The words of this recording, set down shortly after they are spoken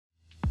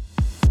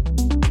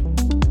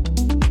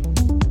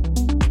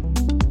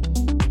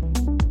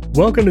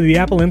Welcome to the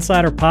Apple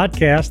Insider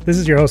Podcast. This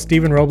is your host,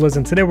 Stephen Robles,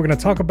 and today we're going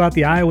to talk about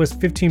the iOS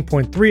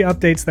 15.3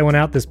 updates that went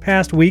out this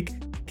past week.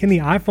 Can the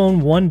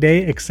iPhone one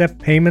day accept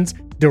payments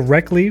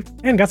directly?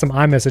 And got some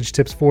iMessage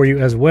tips for you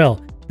as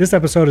well. This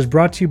episode is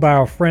brought to you by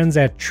our friends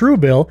at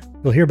Truebill.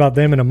 You'll hear about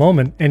them in a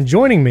moment. And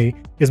joining me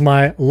is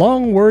my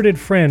long-worded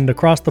friend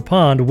across the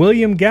pond,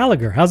 William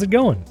Gallagher. How's it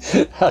going?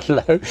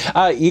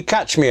 Hello. You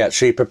catch me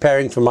actually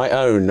preparing for my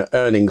own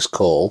earnings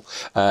call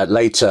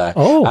later.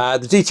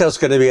 The details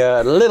are going to be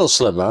a little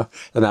slimmer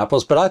than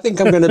Apple's, but I think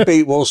I'm going to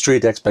beat Wall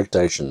Street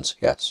expectations.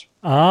 Yes.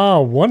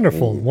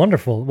 Wonderful,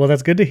 wonderful. Well,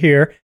 that's good to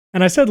hear.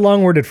 And I said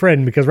long-worded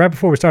friend because right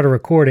before we started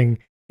recording,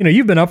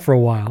 you've been up for a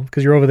while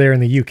because you're over there in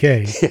the UK.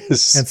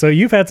 Yes. And so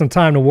you've had some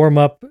time to warm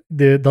up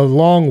the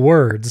long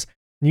words.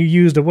 You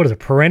used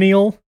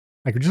perennial?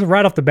 Like just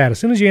right off the bat, as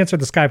soon as you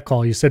answered the Skype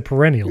call, you said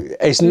perennial.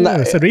 Isn't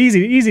that... I said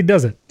easy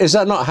does it. Is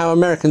that not how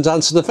Americans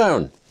answer the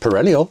phone?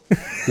 Perennial?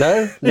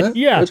 No?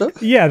 Yeah,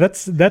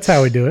 that's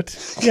how we do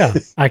it. Yeah.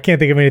 I can't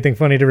think of anything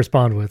funny to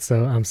respond with,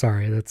 so I'm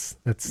sorry. That's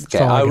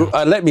okay.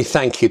 Let me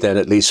thank you then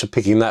at least for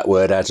picking that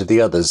word out of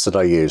the others that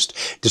I used,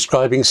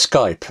 describing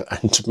Skype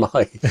and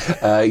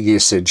my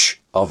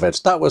usage of it.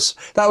 That was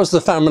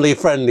the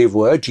family-friendly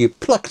word you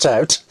plucked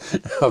out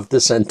of the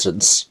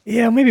sentence.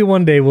 Yeah, maybe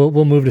one day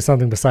we'll move to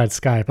something besides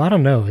Skype. I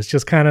don't know. It's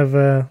just kind of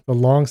the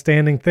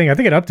long-standing thing. I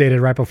think it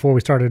updated right before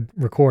we started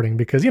recording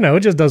because, it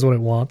just does what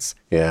it wants.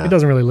 Yeah. It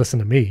doesn't really listen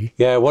to me.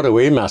 Yeah, what do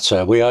we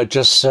matter? We are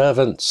just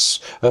servants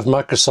of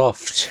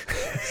Microsoft.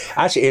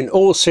 Actually, in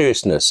all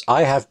seriousness,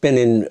 I have been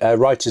in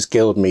Writers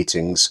Guild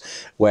meetings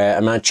where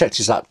a man checked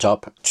his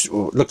laptop,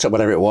 looked at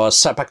whatever it was,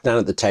 sat back down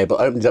at the table,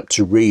 opened it up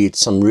to read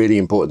some really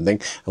important thing,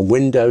 and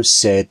Windows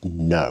said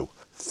no.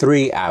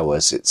 3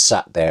 hours it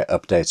sat there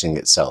updating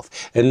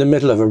itself in the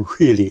middle of a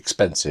really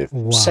expensive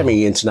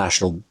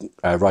semi-international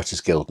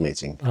Writers Guild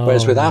meeting.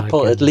 Whereas with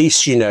Apple, at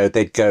least,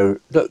 they'd go,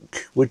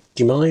 look, do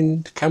you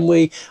mind? Can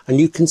we?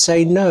 And you can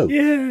say no.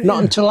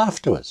 Not until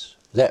afterwards.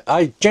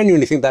 I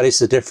genuinely think that is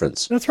the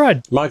difference. That's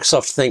right.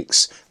 Microsoft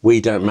thinks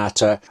we don't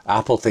matter.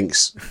 Apple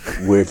thinks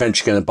we're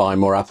eventually going to buy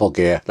more Apple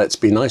gear. Let's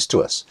be nice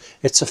to us.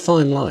 It's a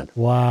fine line.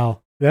 Wow.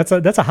 That's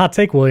a hot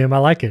take, William. I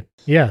like it.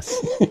 Yes.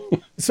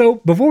 So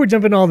before we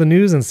jump into all the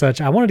news and such,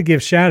 I wanted to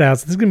give shout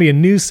outs. This is going to be a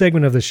new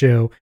segment of the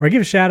show where I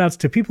give shout outs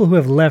to people who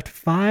have left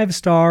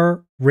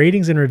 5-star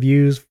ratings and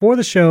reviews for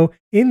the show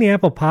in the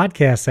Apple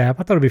Podcasts app.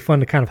 I thought it'd be fun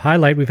to kind of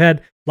highlight. We've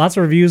had lots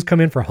of reviews come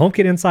in for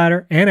HomeKit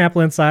Insider and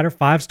Apple Insider,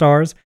 5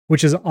 stars,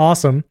 which is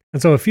awesome.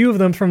 And so a few of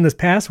them from this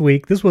past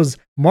week, this was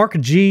Mark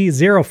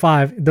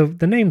G05.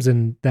 The name's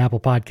in the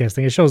Apple Podcast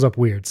thing. It shows up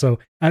weird. So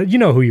you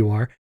know who you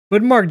are.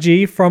 But Mark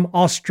G from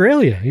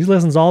Australia, he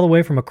listens all the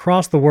way from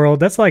across the world.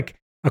 That's like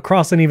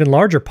across an even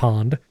larger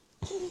pond.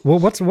 Well,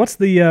 what's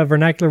the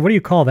vernacular? What do you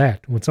call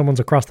that when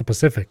someone's across the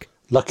Pacific?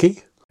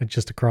 Lucky?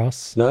 Just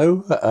across?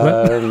 No.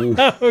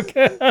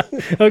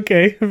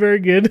 Okay, very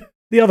good.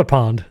 The other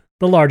pond,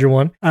 the larger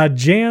one.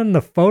 Jan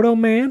the Photo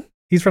Man,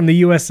 he's from the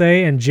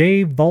USA, and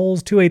J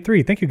Vols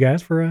 283. Thank you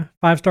guys for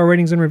 5-star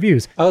ratings and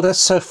reviews. Oh, that's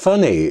so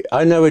funny.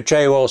 I know a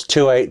J Vols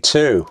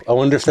 282. I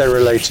wonder if they're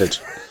related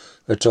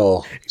at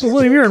all. Well,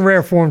 William, you're in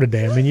rare form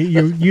today. I mean,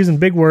 you're using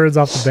big words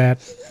off the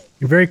bat.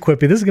 You're very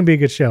quippy. This is going to be a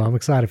good show. I'm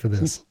excited for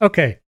this.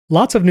 Okay.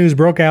 Lots of news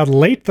broke out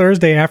late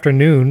Thursday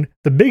afternoon,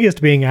 the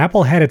biggest being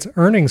Apple had its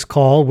earnings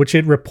call, which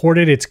it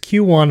reported its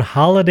Q1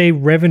 holiday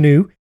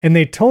revenue, and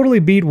they totally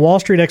beat Wall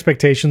Street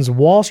expectations.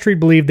 Wall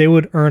Street believed they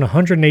would earn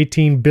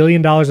 $118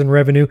 billion in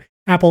revenue.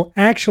 Apple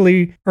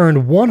actually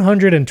earned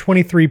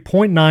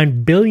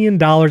 $123.9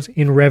 billion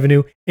in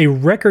revenue, a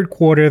record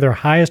quarter, their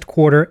highest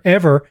quarter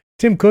ever.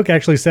 Tim Cook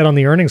actually said on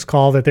the earnings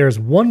call that there's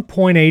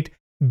 1.8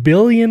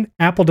 billion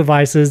Apple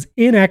devices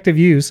in active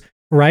use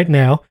right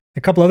now.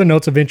 A couple other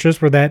notes of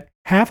interest were that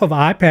half of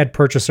iPad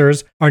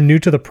purchasers are new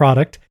to the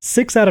product.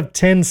 6 out of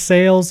 10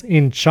 sales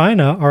in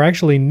China are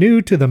actually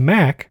new to the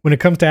Mac. When it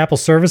comes to Apple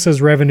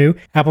services revenue,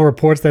 Apple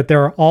reports that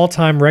there are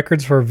all-time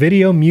records for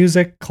video,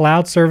 music,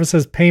 cloud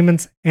services,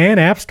 payments, and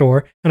App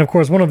Store. And of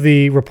course, one of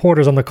the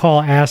reporters on the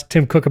call asked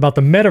Tim Cook about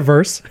the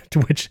metaverse, to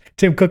which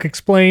Tim Cook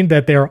explained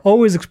that they are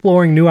always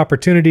exploring new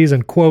opportunities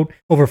and, quote,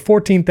 over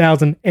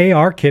 14,000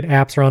 ARKit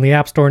apps are on the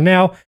App Store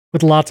now,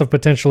 with lots of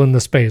potential in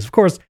the space. Of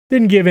course,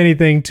 didn't give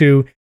anything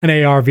to an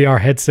AR VR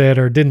headset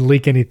or didn't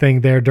leak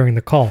anything there during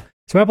the call.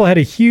 So Apple had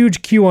a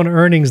huge Q1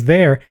 earnings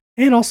there,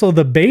 and also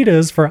the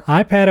betas for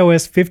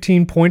iPadOS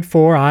 15.4,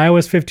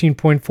 iOS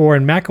 15.4,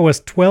 and macOS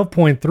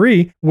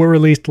 12.3 were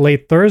released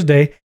late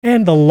Thursday,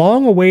 and the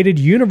long-awaited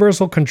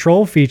universal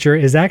control feature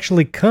is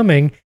actually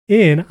coming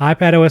in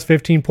iPadOS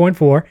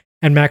 15.4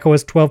 and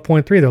macOS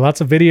 12.3. There are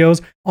lots of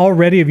videos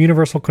already of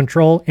universal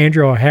control.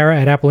 Andrew O'Hara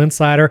at Apple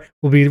Insider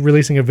will be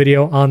releasing a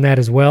video on that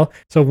as well.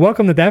 So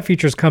welcome that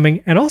feature is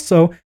coming. And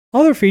also,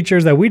 other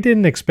features that we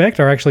didn't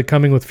expect are actually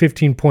coming with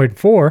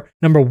 15.4.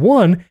 Number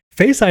one,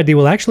 Face ID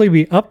will actually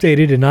be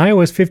updated in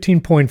iOS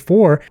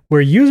 15.4,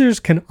 where users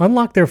can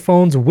unlock their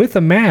phones with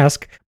a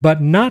mask, but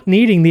not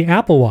needing the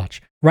Apple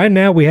Watch. Right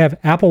now, we have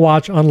Apple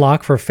Watch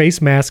unlock for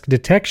face mask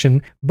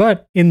detection,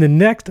 but in the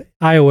next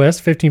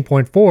iOS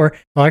 15.4,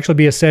 there'll actually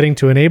be a setting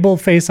to enable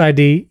Face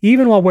ID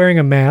even while wearing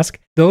a mask.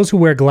 Those who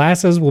wear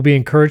glasses will be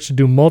encouraged to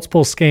do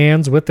multiple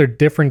scans with their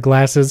different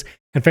glasses,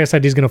 and Face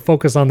ID is going to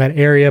focus on that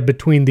area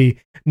between the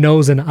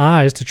nose and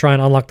eyes to try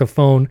and unlock the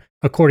phone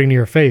according to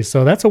your face.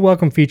 So that's a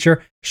welcome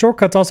feature.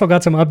 Shortcuts also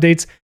got some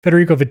updates.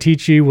 Federico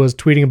Vitici was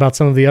tweeting about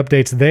some of the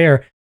updates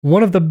there.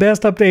 One of the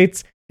best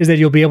updates is that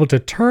you'll be able to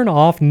turn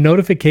off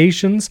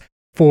notifications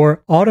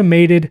for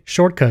automated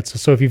shortcuts.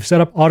 So if you've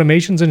set up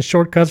automations and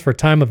shortcuts for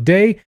time of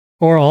day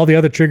or all the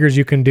other triggers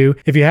you can do,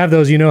 if you have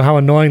those, you know how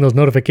annoying those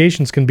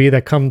notifications can be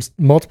that comes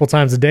multiple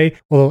times a day.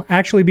 Well, there'll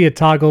actually be a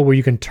toggle where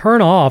you can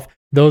turn off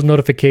those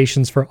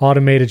notifications for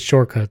automated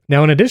shortcuts.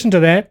 Now, in addition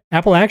to that,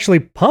 Apple actually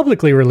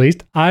publicly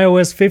released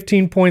iOS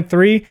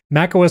 15.3,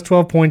 macOS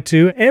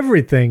 12.2.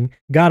 Everything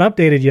got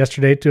updated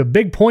yesterday to a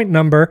big point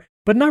number,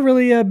 but not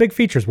really big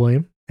features,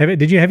 William.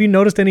 Have you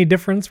noticed any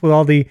difference with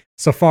all the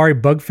Safari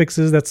bug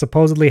fixes that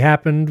supposedly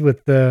happened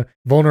with the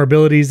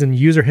vulnerabilities and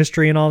user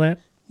history and all that?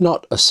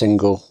 Not a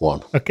single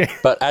one. Okay.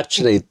 But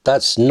actually,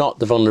 that's not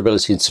the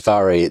vulnerability in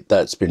Safari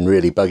that's been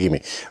really bugging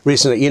me.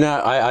 Recently,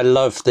 I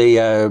love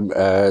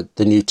the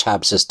new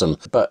tab system,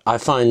 but I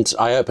find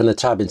I open a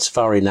tab in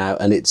Safari now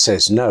and it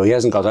says, no, he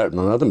hasn't got it open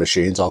on other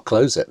machines, I'll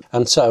close it.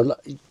 And so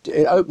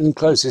it opens and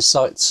closes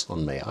sites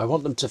on me. I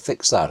want them to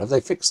fix that. Have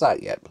they fixed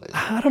that yet, please?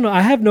 I don't know.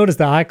 I have noticed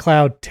the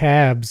iCloud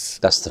tabs.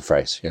 That's the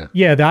phrase, yeah.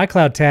 Yeah, the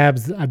iCloud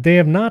tabs, they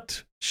have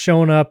not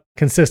shown up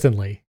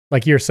consistently,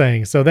 like you're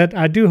saying. So that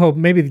I do hope,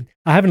 maybe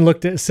I haven't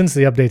looked at since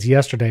the updates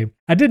yesterday.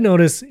 I did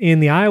notice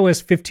in the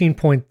iOS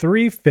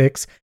 15.3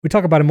 fix, we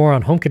talk about it more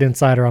on HomeKit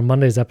Insider on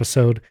Monday's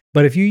episode,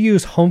 but if you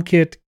use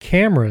HomeKit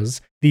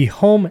cameras, the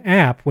Home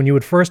app, when you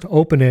would first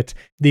open it,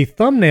 the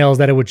thumbnails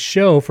that it would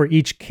show for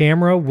each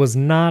camera was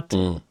not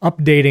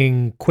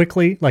updating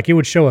quickly. Like it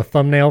would show a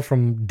thumbnail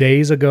from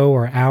days ago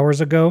or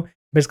hours ago,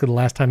 basically the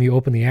last time you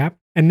open the app.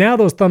 And now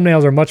those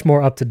thumbnails are much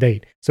more up to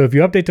date. So if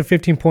you update to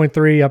 15.3,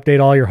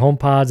 update all your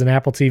HomePods and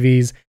Apple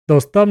TVs,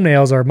 those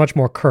thumbnails are much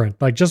more current,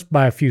 like just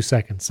by a few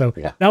seconds. So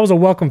that was a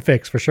welcome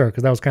fix for sure,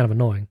 because that was kind of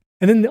annoying.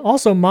 And then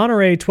also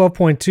Monterey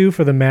 12.2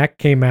 for the Mac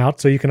came out,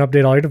 so you can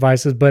update all your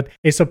devices. But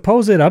a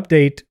supposed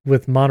update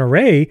with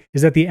Monterey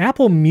is that the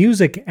Apple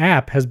Music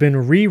app has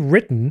been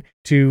rewritten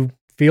to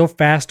feel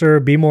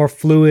faster, be more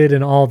fluid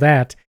and all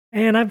that.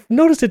 And I've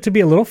noticed it to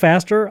be a little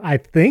faster, I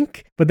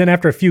think. But then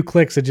after a few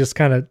clicks, it just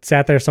kind of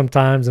sat there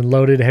sometimes and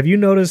loaded. Have you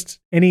noticed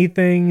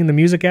anything in the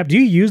Music app? Do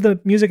you use the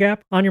Music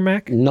app on your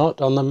Mac? Not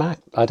on the Mac.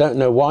 I don't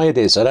know why it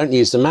is. I don't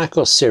use the Mac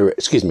or Siri.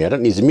 I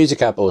don't use the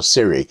Music app or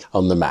Siri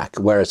on the Mac,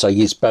 whereas I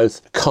use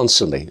both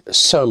constantly,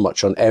 so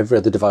much on every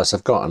other device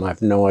I've got, and I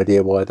have no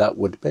idea why that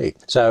would be.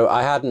 So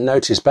I hadn't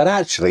noticed. But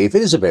actually, if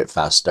it is a bit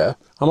faster,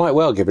 I might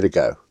well give it a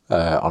go.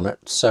 On it.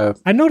 So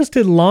I noticed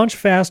it launched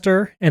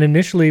faster and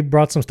initially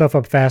brought some stuff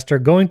up faster.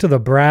 Going to the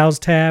Browse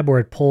tab where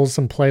it pulls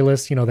some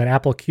playlists, that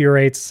Apple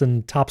curates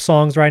and top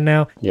songs right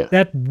now. Yeah.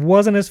 That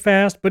wasn't as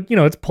fast, but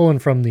it's pulling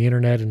from the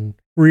internet and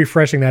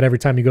refreshing that every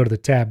time you go to the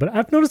tab. But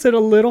I've noticed it a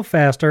little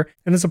faster.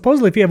 And then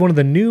supposedly if you have one of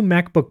the new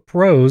MacBook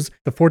Pros,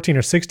 the 14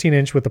 or 16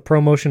 inch with the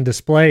ProMotion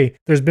display,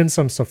 there's been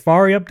some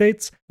Safari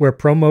updates where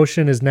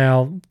ProMotion is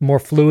now more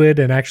fluid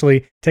and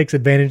actually takes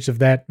advantage of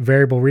that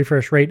variable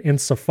refresh rate in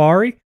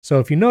Safari. So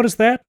if you notice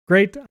that,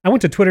 great. I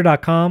went to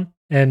twitter.com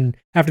and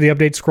after the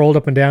update scrolled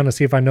up and down to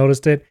see if I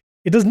noticed it.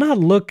 It does not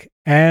look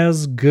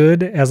as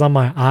good as on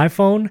my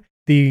iPhone.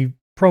 The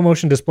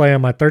ProMotion display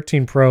on my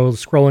 13 Pro,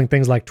 scrolling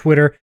things like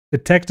Twitter, the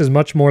text is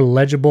much more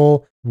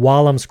legible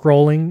while I'm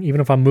scrolling, even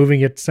if I'm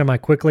moving it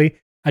semi-quickly.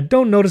 I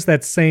don't notice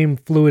that same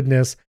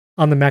fluidness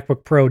on the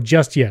MacBook Pro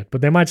just yet,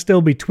 but they might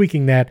still be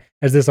tweaking that,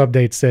 as this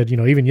update said,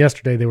 even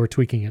yesterday they were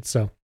tweaking it.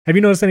 So have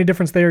you noticed any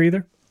difference there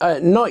either?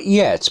 Not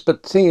yet,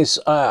 but the thing is,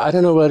 I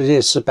don't know what it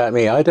is about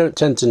me. I don't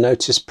tend to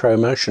notice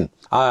ProMotion.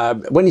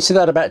 When you said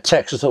that about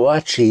text, I thought, well,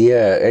 actually,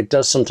 yeah, it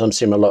does sometimes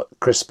seem a lot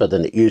crisper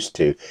than it used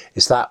to.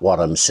 Is that what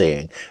I'm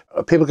seeing?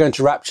 People go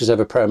into raptures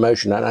over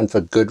ProMotion, and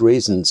for good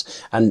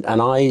reasons, and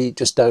I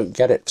just don't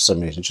get it for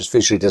some reason. It just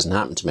visually doesn't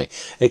happen to me,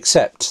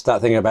 except that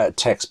thing about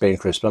text being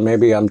crisper.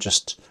 Maybe I'm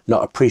just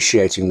not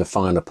appreciating the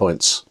finer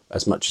points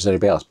as much as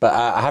anybody else. But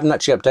I haven't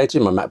actually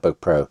updated my MacBook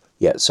Pro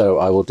yet, so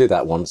I will do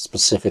that one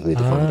specifically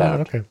to find out.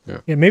 Okay.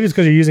 Yeah, maybe it's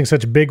because you're using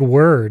such big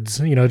words,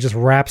 it just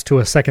wraps to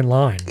a second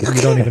line.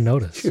 You don't even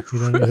notice.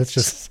 It's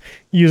just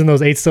using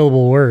those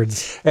 8-syllable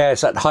words. Yeah, it's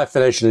that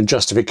hyphenation and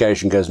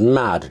justification goes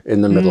mad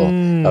in the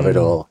middle of it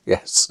all.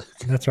 Yes.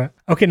 That's right.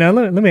 Okay, now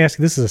let me ask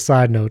you, this is a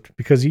side note,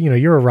 because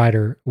you're a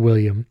writer,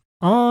 William.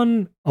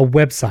 On a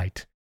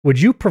website,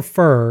 would you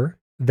prefer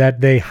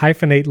that they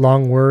hyphenate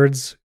long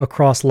words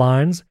across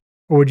lines,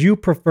 or would you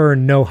prefer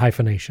no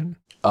hyphenation?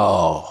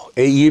 Oh,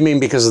 you mean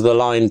because of the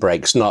line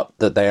breaks, not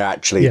that they're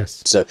actually...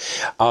 Yes. So,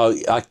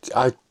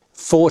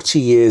 40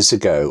 years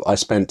ago, I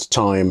spent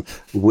time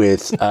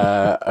with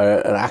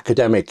an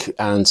academic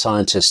and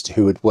scientist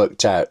who had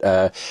worked out,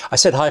 I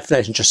said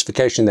hyphenation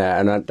justification there,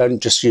 and I don't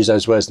just use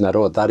those words in that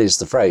order, that is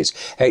the phrase,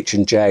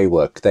 H&J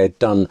work. They'd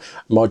done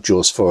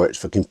modules for it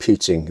for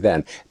computing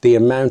then. The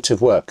amount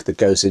of work that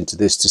goes into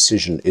this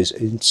decision is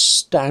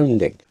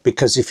astounding,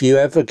 because if you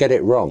ever get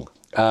it wrong,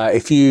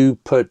 if you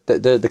put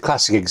the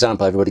classic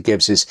example everybody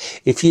gives is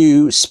if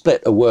you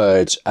split a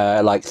word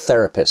like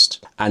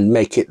therapist and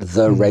make it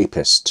the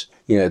rapist,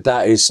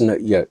 that is,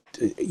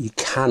 you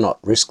cannot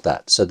risk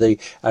that. So the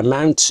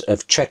amount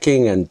of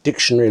checking and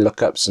dictionary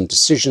lookups and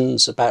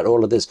decisions about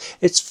all of this,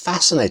 it's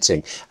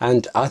fascinating.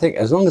 And I think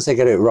as long as they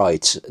get it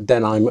right,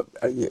 then I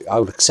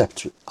would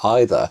accept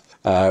either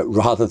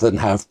rather than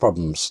have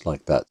problems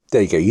like that.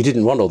 There you go. You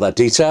didn't want all that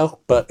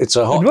detail, but it's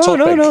a hot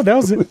topic. No, that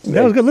was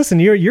good. Listen,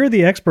 you're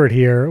the expert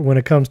here when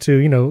it comes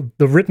to,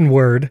 the written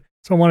word.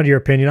 So I wanted your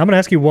opinion. I'm going to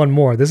ask you one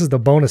more. This is the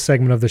bonus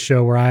segment of the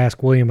show where I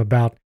ask William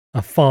about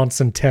fonts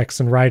and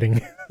text and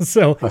writing.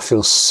 So I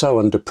feel so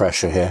under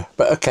pressure here,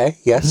 but okay,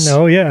 yes.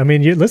 No, yeah. I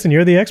mean, listen,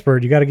 you're the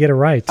expert. You got to get it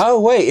right. Oh,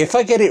 wait, if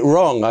I get it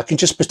wrong, I can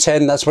just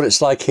pretend that's what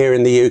it's like here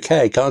in the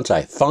UK, can't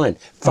I? Fine.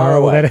 Far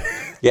away.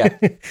 Yeah.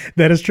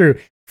 That is true.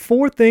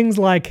 For things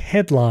like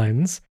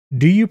headlines,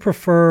 do you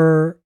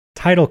prefer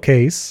title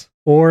case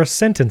or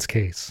sentence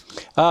case?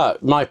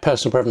 My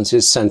personal preference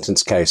is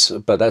sentence case,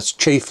 but that's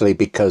chiefly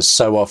because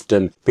so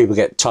often people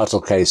get title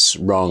case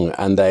wrong,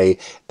 and they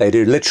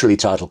do literally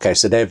title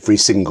case that every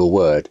single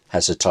word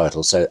has a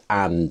title. So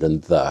and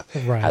the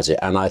has it.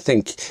 And I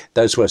think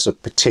those words are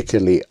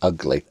particularly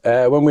ugly.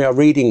 When we are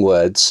reading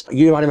words,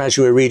 you might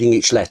imagine we're reading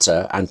each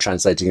letter and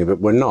translating it, but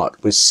we're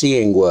not. We're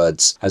seeing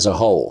words as a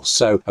whole.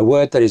 So a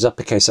word that is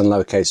uppercase and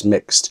lowercase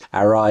mixed,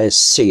 our eyes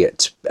see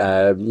it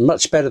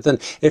much better than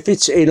if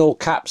it's in all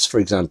caps, for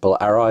example.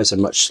 Our eyes are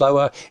much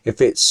slower. If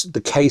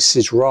the case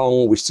is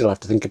wrong, we still have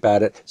to think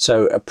about it.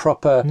 So a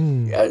proper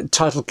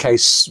title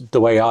case,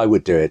 the way I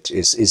would do it,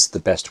 is the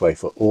best way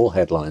for all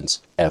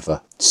headlines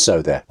ever.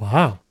 So there.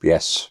 Wow.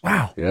 Yes.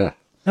 Wow. Yeah.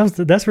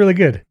 That's really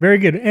good. Very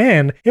good.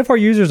 And if our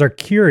users are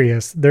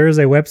curious, there is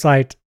a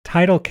website,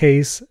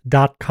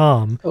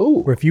 titlecase.com,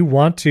 where if you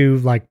want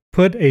to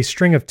put a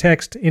string of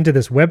text into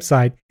this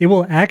website, it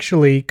will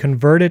actually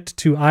convert it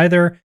to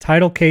either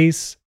title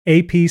case,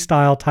 AP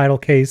style title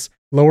case,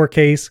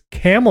 lowercase,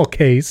 camel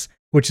case,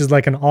 which is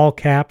like an all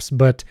caps,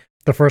 but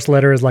the first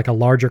letter is like a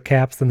larger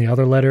caps than the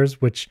other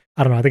letters, which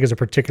I don't know, I think is a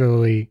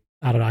particularly,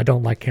 I don't know, I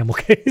don't like camel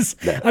case.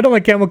 No. I don't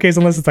like camel case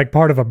unless it's like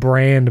part of a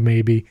brand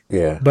maybe.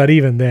 Yeah. But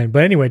even then.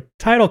 But anyway,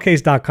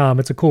 titlecase.com,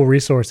 it's a cool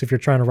resource if you're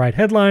trying to write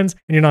headlines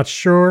and you're not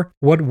sure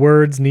what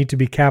words need to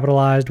be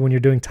capitalized when you're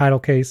doing title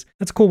case.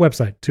 That's a cool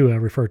website to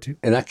refer to.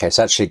 In that case,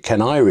 actually,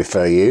 can I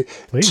refer you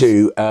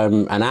to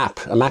an app,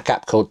 a Mac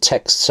app called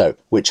Text Soap,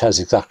 which has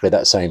exactly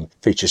that same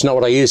feature. It's not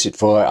what I use it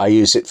for. I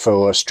use it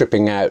for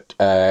stripping out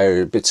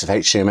bits of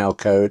HTML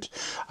code.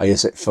 I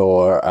use it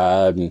for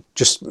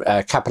just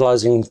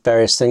capitalizing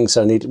various things.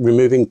 So I need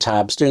removing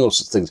tabs, doing all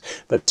sorts of things.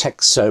 But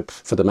Text Soap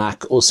for the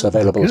Mac, also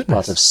available as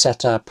part of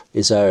Setup,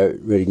 is a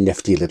really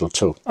nifty little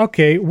tool.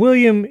 Okay,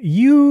 William,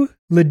 you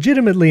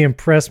legitimately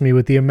impressed me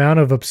with the amount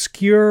of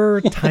obscure,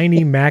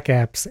 tiny Mac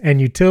apps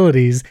and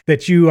utilities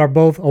that you are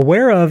both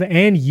aware of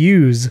and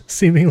use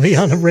seemingly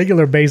on a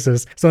regular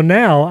basis. So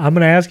now I'm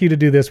going to ask you to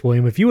do this,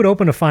 William. If you would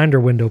open a Finder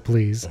window,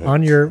 please,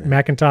 on your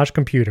Macintosh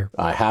computer.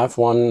 I have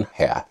one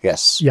here,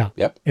 yes. Yeah.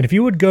 Yep. And if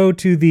you would go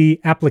to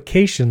the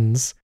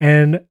applications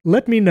and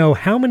let me know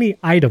how many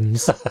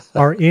items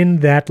are in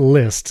that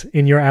list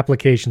in your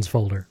applications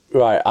folder.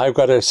 Right, I've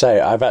got to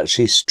say, I've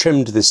actually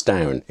trimmed this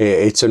down.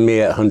 It's a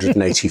mere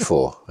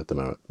 184 at the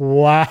moment.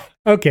 Wow.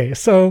 Okay,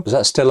 so... Is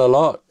that still a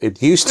lot?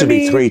 It used to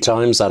be 3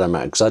 times that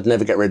amount, because I'd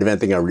never get rid of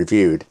anything I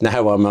reviewed.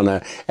 Now I'm on a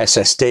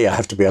SSD, I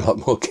have to be a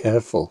lot more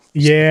careful.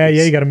 Yeah,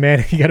 you got to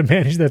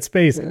manage that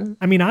space. Yeah.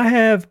 I mean, I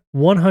have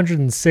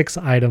 106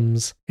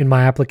 items in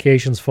my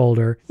applications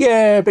folder.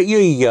 Yeah, but you're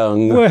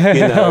young.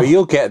 Well,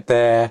 you'll get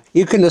there.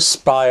 You can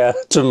aspire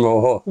to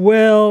more.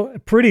 Well,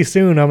 pretty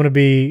soon I'm going to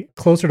be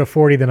closer to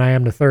 40 than I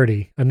am to 30.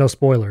 And no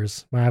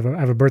spoilers. I have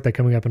a birthday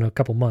coming up in a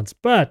couple months.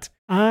 But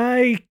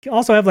I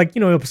also have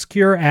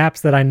obscure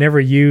apps that I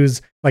never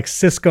use, like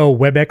Cisco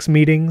WebEx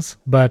meetings.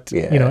 But,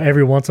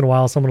 every once in a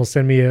while someone will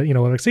send me a,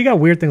 WebEx. So you got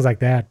weird things like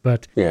that.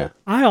 But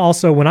I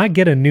also, when I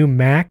get a new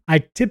Mac, I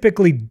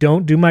typically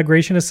don't do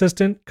Migration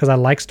Assistant because I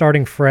like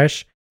starting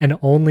fresh and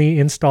only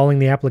installing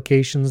the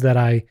applications that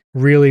I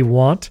really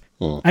want.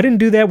 I didn't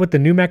do that with the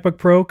new MacBook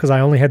Pro because I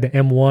only had the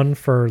M1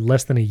 for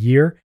less than a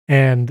year.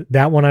 And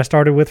that one I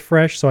started with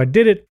fresh. So I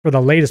did it for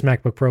the latest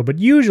MacBook Pro. But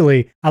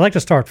usually I like to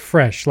start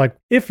fresh. Like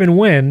if and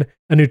when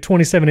a new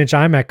 27-inch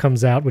iMac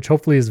comes out, which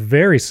hopefully is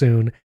very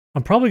soon,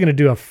 I'm probably going to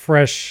do a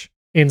fresh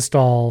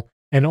install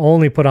and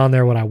only put on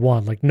there what I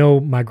want. Like no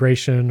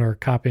migration or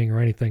copying or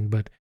anything.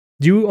 But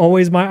do you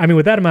always,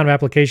 with that amount of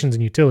applications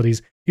and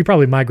utilities, you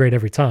probably migrate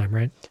every time,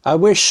 right? I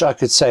wish I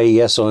could say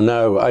yes or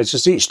no. I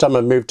just each time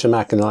I moved to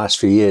Mac in the last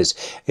few years,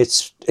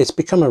 it's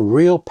become a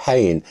real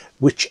pain.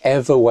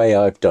 Whichever way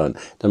I've done,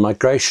 the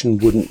migration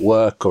wouldn't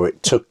work, or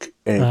it took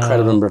an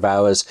incredible number of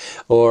hours,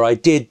 or I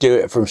did do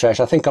it from fresh.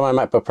 I think on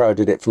my MacBook Pro I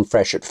did it from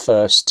fresh at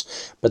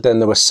first, but then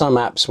there were some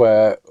apps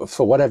where,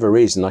 for whatever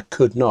reason, I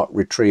could not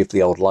retrieve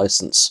the old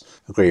license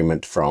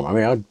agreement from. I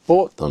mean, I'd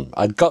bought them,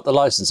 I'd got the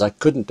license, I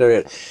couldn't do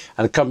it,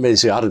 and the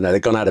companies, I don't know,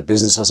 they'd gone out of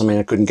business or something,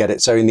 I couldn't get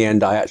it. So in the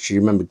end, I actually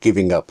remember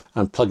giving up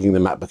and plugging the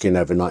MacBook in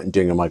overnight and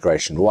doing a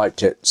migration,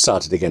 wiped it,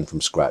 started again from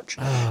scratch.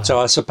 So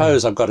I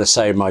suppose I've got to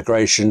say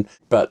migration,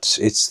 but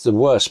it's the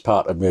worst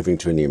part of moving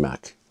to a new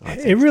Mac.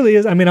 It really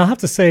is. I mean, I'll have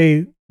to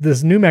say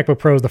this new MacBook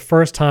Pro is the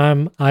first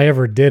time I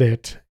ever did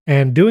it,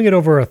 and doing it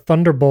over a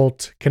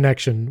Thunderbolt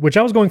connection, which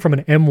I was going from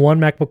an M1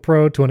 MacBook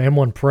Pro to an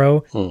M1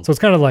 Pro. So it's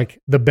kind of like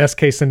the best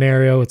case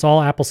scenario. It's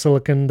all Apple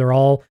Silicon. They're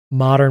all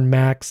modern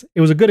Macs.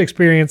 It was a good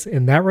experience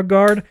in that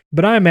regard.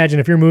 But I imagine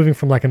if you're moving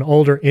from like an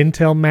older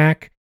Intel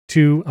Mac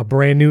to a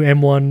brand new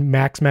M1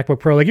 Max MacBook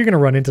Pro, like you're going to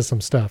run into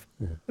some stuff.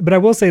 But I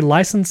will say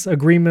license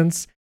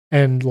agreements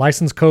and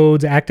license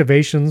codes,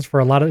 activations for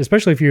a lot of,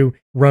 especially if you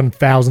run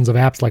thousands of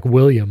apps like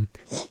William.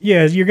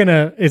 Yeah,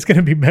 it's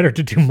gonna be better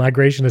to do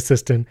Migration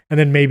Assistant and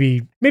then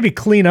maybe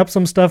clean up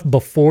some stuff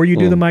before you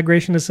do the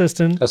Migration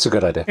Assistant. That's a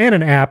good idea. And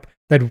an app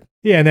and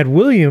that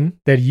William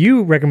that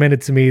you recommended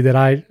to me that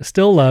I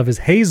still love is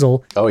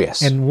Hazel. Oh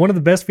yes. And one of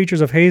the best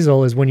features of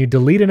Hazel is when you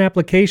delete an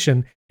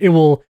application, it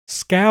will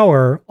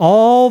scour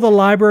all the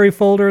library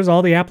folders,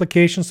 all the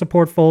application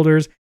support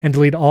folders, and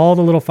delete all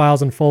the little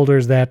files and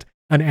folders that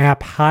an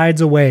app hides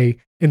away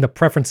in the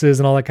preferences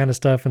and all that kind of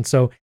stuff. And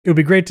so it would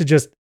be great to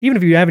just, even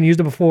if you haven't used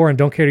it before and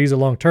don't care to use it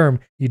long term,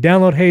 you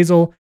download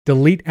Hazel,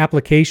 delete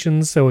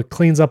applications so it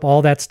cleans up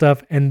all that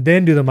stuff, and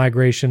then do the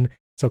migration.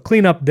 So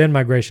clean up, then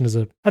migration is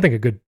I think a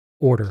good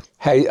order.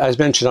 Hey, as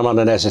mentioned, I'm on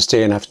an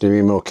SSD and have to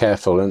be more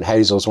careful, and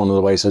Hazel's one of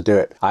the ways I do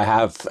it. I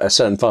have a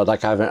certain file,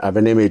 like I have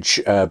an image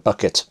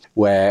bucket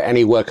where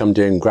any work I'm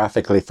doing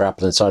graphically for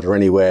Apple Insider or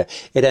anywhere,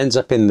 it ends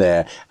up in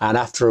there, and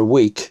after a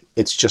week,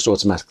 it's just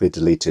automatically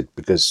deleted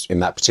because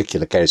in that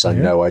particular case, I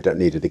know I don't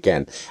need it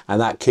again.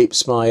 And that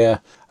keeps my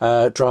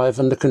drive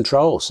under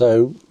control.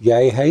 So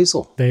yay,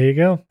 Hazel. There you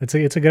go. It's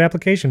a good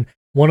application.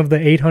 One of the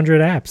 800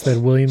 apps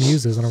that William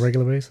uses on a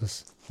regular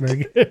basis.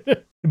 Very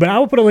good. But I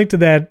will put a link to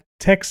that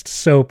text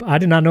soap. I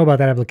did not know about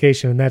that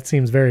application, and that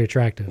seems very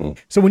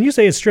attractive. So when you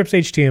say it strips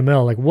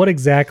HTML, like what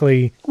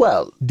exactly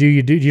do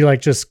you do? Do you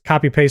like just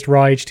copy paste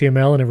raw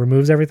HTML and it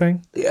removes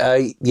everything?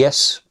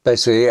 Yes,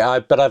 basically.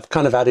 But I've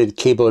kind of added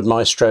keyboard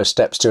maestro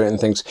steps to it and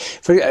things.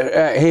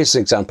 Here's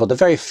an example. The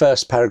very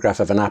first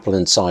paragraph of an Apple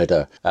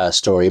Insider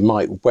story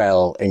might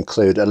well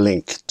include a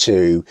link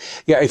to,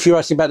 if you're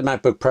asking about the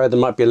MacBook Pro, there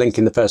might be a link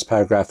in the first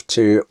paragraph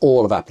to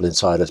all of Apple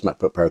Insider's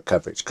MacBook Pro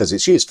coverage because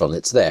it's useful and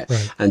it's there.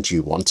 Right. And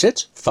you want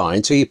it? Fine.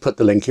 So you put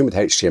the link in with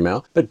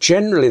HTML, but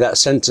generally that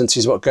sentence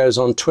is what goes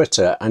on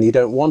Twitter, and you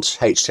don't want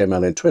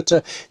HTML in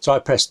Twitter. So I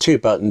press two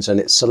buttons and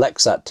it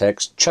selects that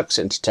text, chucks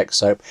it into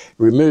TextSoap,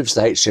 removes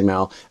the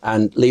HTML,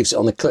 and leaves it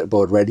on the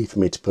clipboard ready for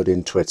me to put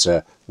in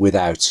Twitter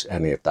without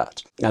any of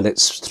that. And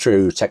it's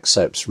through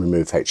TextSoap's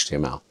remove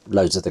HTML.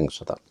 Loads of things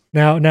for that.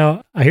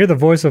 Now, I hear the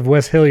voice of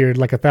Wes Hilliard,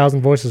 like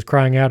 1,000 voices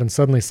crying out and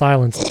suddenly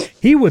silence.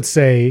 He would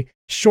say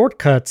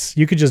shortcuts,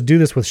 you could just do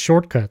this with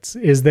shortcuts.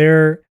 Is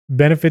there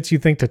benefits you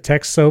think to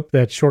TextSoap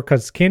that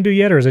shortcuts can do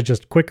yet, or is it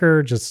just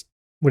quicker?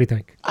 What do you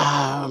think?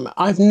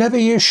 I've never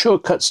used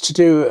shortcuts to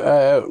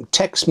do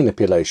text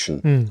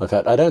manipulation. Like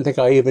that. I don't think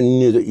I even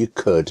knew that you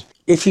could.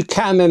 If you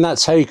can, then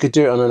that's how you could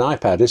do it on an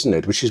iPad, isn't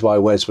it? Which is why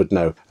Wes would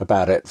know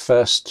about it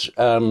first.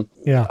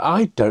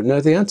 I don't know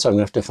the answer. I'm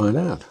going to have to find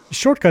out.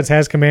 Shortcuts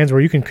has commands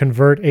where you can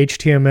convert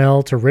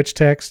HTML to rich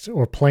text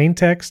or plain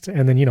text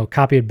and then,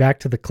 copy it back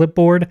to the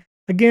clipboard.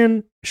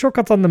 Again,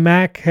 shortcuts on the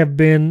Mac have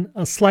been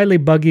slightly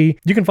buggy.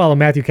 You can follow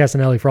Matthew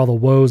Casanelli for all the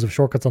woes of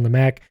shortcuts on the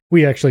Mac.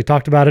 We actually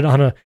talked about it on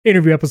an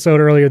interview episode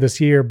earlier this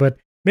year, but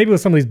maybe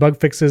with some of these bug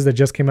fixes that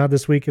just came out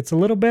this week, it's a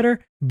little better.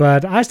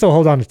 But I still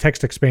hold on to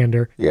Text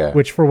Expander,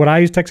 which for what I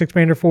use Text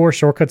Expander for,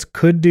 shortcuts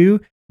could do,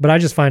 but I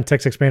just find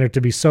Text Expander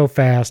to be so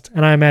fast.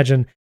 And I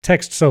imagine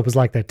TextSoap is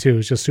like that too.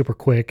 It's just super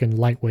quick and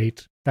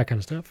lightweight, that kind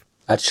of stuff.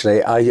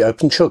 Actually, I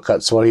opened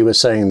shortcuts while he was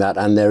saying that,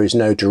 and there is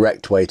no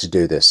direct way to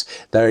do this.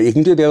 You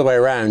can do it the other way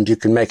around. You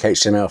can make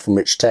HTML from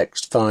rich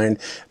text, fine.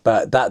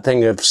 But that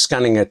thing of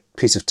scanning a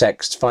piece of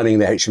text, finding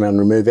the HTML and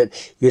remove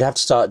it, you'd have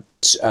to start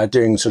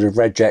doing sort of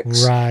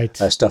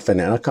regex stuff in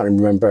it. And I can't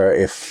remember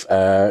if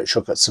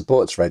Shortcuts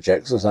supports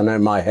regex, because I know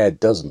my head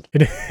doesn't.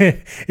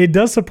 It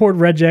does support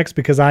regex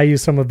because I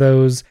use some of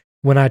those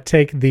when I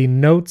take the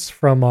notes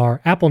from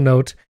our Apple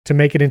Note to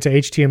make it into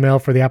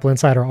HTML for the Apple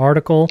Insider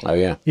article. Oh,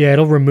 yeah. Yeah,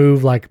 it'll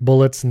remove like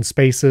bullets and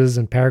spaces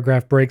and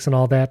paragraph breaks and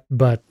all that,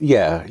 but...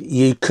 Yeah,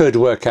 you could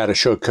work out a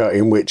shortcut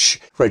in which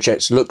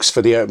regex looks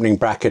for the opening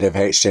bracket of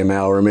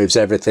HTML, removes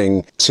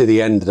everything to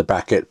the end of the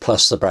bracket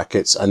plus the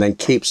brackets, and then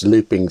keeps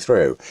looping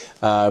through.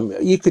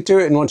 You could do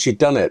it, and once you've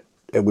done it,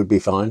 it would be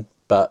fine.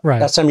 But Right.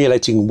 that's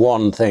emulating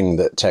one thing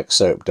that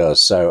TechSoap does,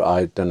 so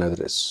I don't know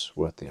that it's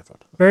worth the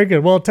effort. Very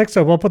good. Well,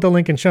 TechSoap, I'll put the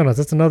link in show notes.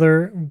 That's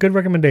another good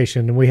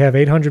recommendation. And we have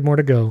 800 more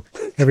to go.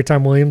 Every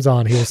time William's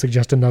on, he will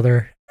suggest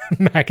another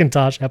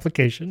Macintosh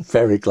application.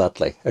 Very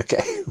gladly.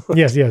 Okay.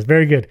 Yes,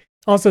 very good.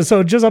 Also,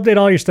 so just update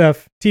all your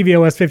stuff.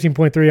 tvOS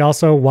 15.3,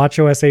 also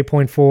watchOS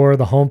 8.4,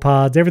 the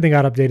HomePods, everything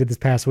got updated this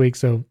past week.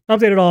 So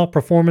update it all,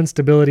 performance,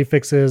 stability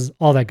fixes,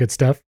 all that good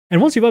stuff.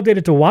 And once you've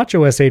updated to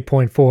watchOS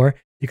 8.4,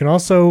 you can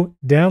also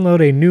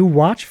download a new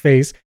watch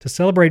face to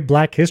celebrate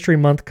Black History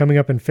Month coming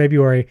up in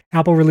February.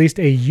 Apple released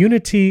a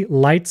Unity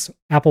Lights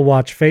Apple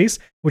Watch face,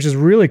 which is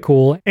really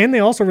cool. And they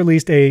also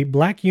released a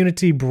Black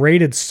Unity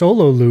braided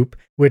solo loop,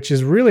 which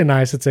is really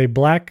nice. It's a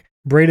black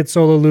braided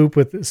solo loop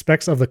with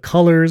specs of the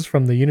colors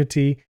from the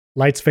Unity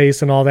Lights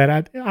face and all that.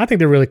 I think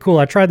they're really cool.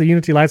 I tried the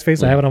Unity Lights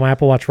face. I have it on my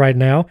Apple Watch right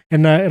now.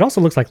 And it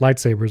also looks like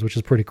lightsabers, which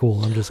is pretty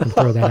cool. I'm just going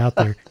to throw that out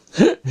there.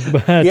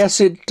 But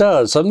yes, it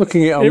does. I'm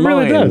looking at it on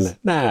really mine does.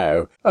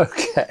 now.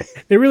 Okay.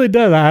 It really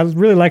does. I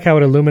really like how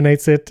it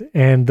illuminates it.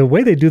 And the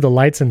way they do the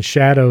lights and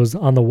shadows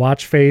on the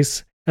watch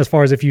face, as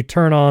far as if you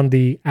turn on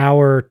the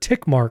hour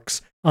tick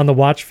marks on the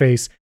watch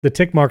face, the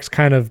tick marks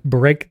kind of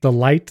break the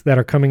light that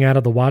are coming out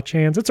of the watch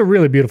hands. It's a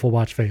really beautiful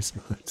watch face.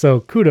 So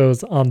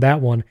kudos on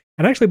that one.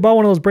 And I actually bought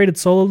one of those braided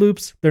solo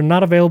loops. They're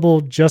not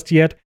available just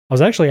yet. I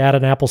was actually at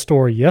an Apple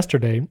store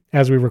yesterday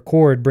as we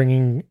record,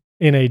 bringing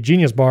in a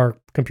Genius Bar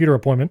computer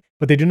appointment,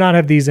 but they do not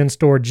have these in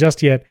store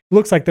just yet.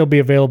 Looks like they'll be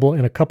available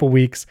in a couple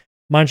weeks.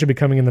 Mine should be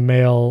coming in the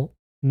mail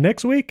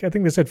next week. I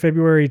think they said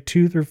February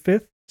 2 through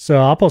 5th. So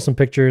I'll post some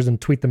pictures and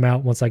tweet them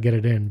out once I get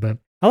it in. But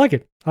I like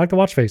it. I like the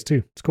watch face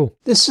too. It's cool.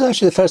 This is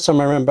actually the first time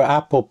I remember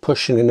Apple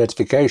pushing a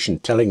notification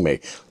telling me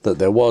that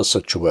there was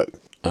such a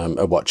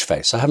watch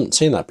face. I haven't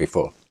seen that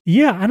before.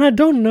 Yeah, and I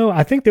don't know.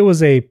 I think there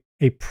was a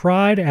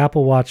Pride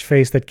Apple Watch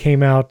face that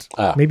came out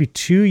maybe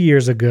 2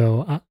 years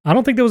ago. I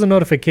don't think there was a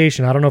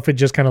notification. I don't know if it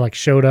just kind of like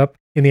showed up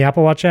in the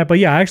Apple Watch app. But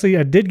yeah, actually,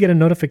 I did get a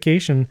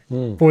notification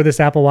for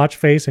this Apple Watch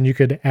face, and you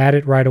could add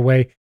it right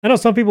away. I know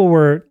some people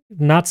were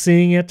not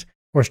seeing it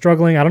or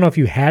struggling. I don't know if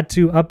you had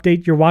to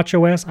update your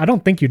watchOS. I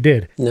don't think you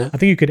did. No. I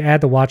think you could add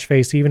the watch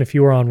face even if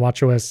you were on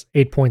watchOS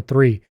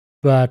 8.3.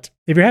 But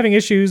if you're having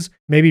issues,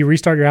 maybe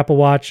restart your Apple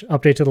Watch,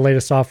 update to the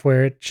latest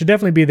software. It should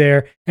definitely be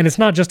there. And it's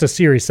not just a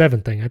Series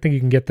 7 thing. I think you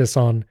can get this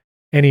on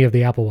any of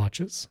the Apple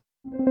Watches.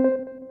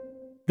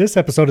 This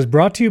episode is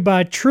brought to you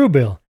by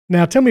Truebill.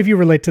 Now, tell me if you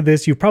relate to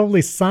this. You've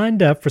probably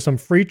signed up for some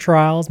free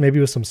trials, maybe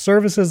with some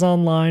services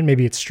online,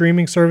 maybe it's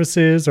streaming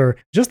services or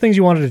just things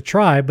you wanted to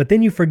try, but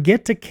then you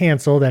forget to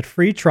cancel that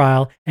free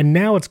trial and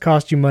now it's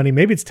cost you money.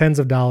 Maybe it's tens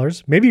of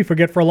dollars. Maybe you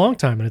forget for a long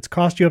time and it's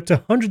cost you up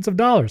to hundreds of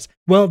dollars.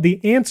 Well, the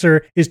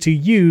answer is to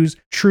use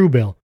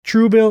Truebill.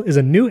 Truebill is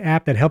a new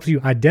app that helps you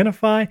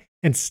identify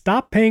and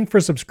stop paying for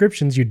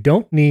subscriptions you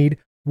don't need,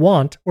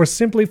 want, or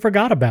simply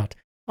forgot about.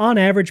 On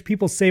average,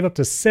 people save up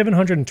to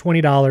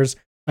 $720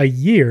 a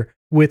year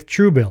with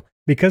Truebill.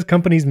 Because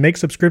companies make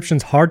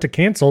subscriptions hard to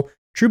cancel,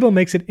 Truebill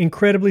makes it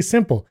incredibly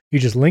simple. You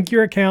just link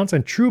your accounts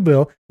and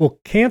Truebill will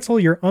cancel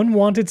your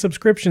unwanted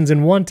subscriptions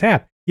in one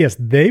tap. Yes,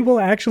 they will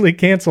actually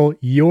cancel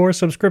your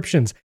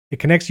subscriptions. It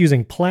connects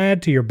using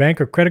Plaid to your bank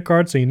or credit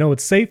card so you know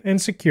it's safe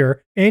and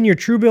secure, and your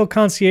Truebill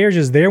concierge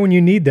is there when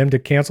you need them to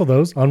cancel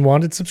those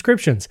unwanted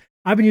subscriptions.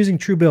 I've been using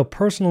Truebill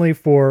personally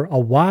for a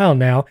while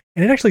now,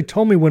 and it actually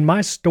told me when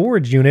my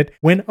storage unit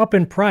went up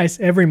in price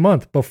every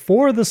month.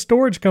 Before the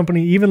storage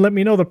company even let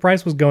me know the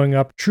price was going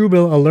up,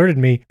 Truebill alerted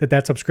me that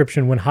that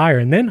subscription went higher.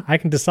 And then I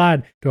can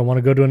decide, do I want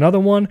to go to another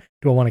one?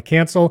 Do I want to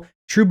cancel?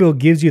 Truebill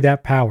gives you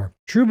that power.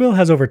 Truebill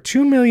has over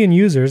 2 million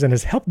users and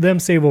has helped them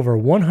save over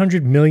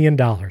 $100 million.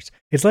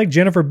 It's like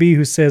Jennifer B.,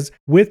 who says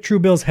with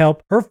Truebill's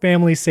help, her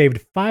family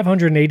saved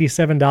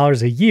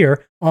 $587 a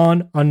year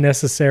on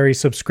unnecessary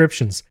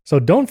subscriptions. So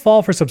don't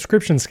fall for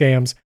subscription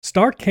scams.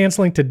 Start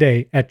canceling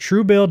today at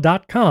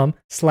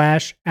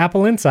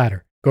Truebill.com/Apple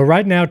Insider. Go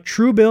right now,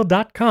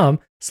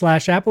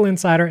 Truebill.com/Apple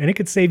Insider, and it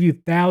could save you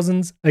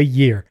thousands a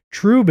year.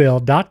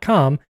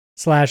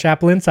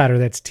 Truebill.com/Apple Insider.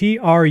 That's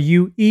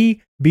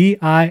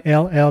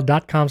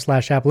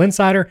TrueBill.com/Apple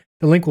Insider.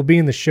 The link will be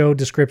in the show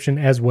description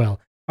as well.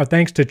 Our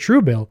thanks to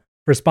Truebill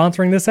for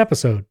sponsoring this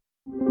episode.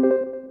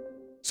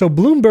 So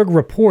Bloomberg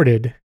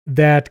reported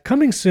that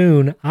coming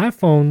soon,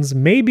 iPhones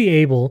may be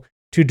able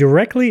to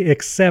directly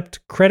accept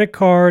credit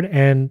card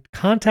and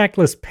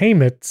contactless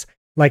payments.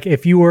 Like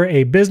if you were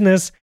a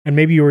business and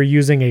maybe you were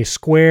using a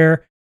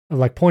Square,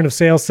 like point of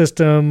sale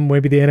system,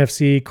 maybe the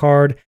NFC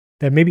card,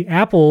 that maybe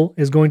Apple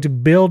is going to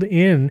build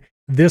in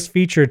this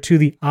feature to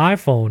the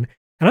iPhone.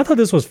 And I thought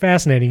this was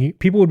fascinating.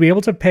 People would be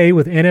able to pay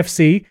with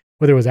NFC,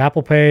 whether it was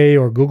Apple Pay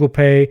or Google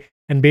Pay,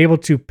 and be able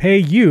to pay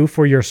you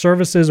for your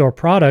services or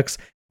products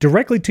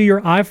directly to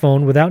your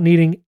iPhone without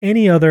needing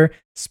any other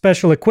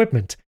special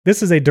equipment.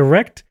 This is a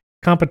direct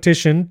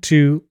competition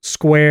to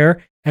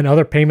Square and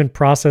other payment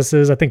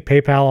processes. I think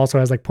PayPal also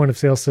has like point of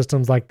sale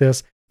systems like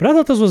this. But I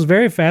thought this was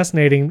very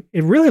fascinating.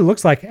 It really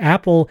looks like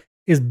Apple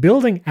is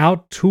building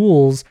out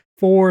tools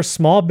for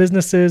small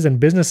businesses and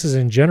businesses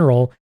in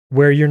general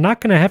where you're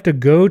not going to have to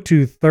go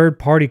to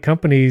third-party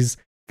companies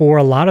for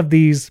a lot of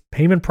these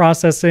payment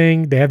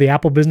processing. They have the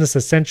Apple Business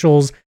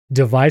Essentials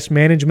device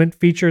management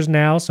features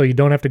now, so you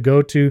don't have to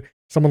go to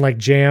someone like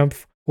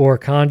Jamf or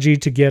Kanji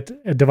to get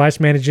a device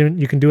management.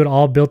 You can do it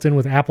all built in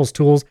with Apple's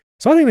tools.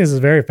 So I think this is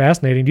very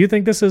fascinating. Do you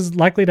think this is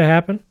likely to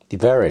happen?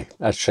 Very,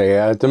 actually.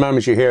 At the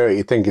moment you hear it,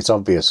 you think it's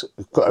obvious.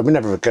 It would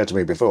never occurred to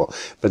me before.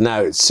 But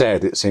now it's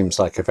said, it seems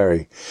like a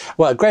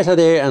great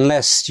idea,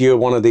 unless you're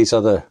one of these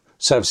other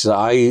services.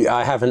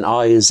 I have an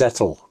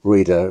iZettle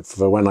reader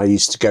for when I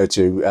used to go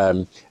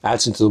to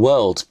out into the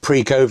world.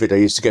 Pre-COVID, I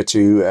used to go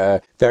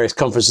to various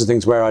conferences and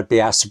things where I'd be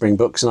asked to bring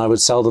books, and I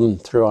would sell them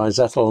through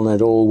iZettle, and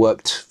it all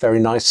worked very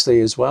nicely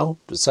as well.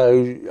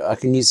 So I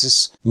can use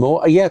this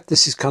more. Yeah,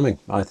 this is coming,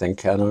 I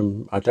think,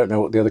 and I don't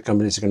know what the other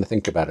companies are going to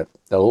think about it.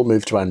 They'll all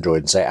move to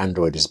Android and say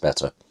Android is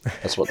better.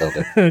 That's what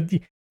they'll do.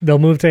 They'll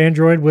move to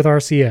Android with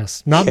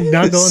RCS. Not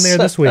going there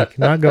this week.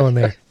 Not going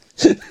there.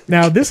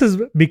 Now, this is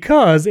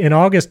because in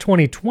August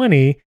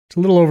 2020, it's a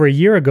little over a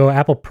year ago,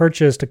 Apple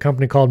purchased a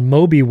company called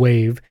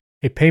MobiWave,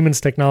 a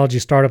payments technology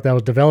startup that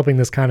was developing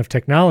this kind of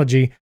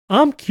technology.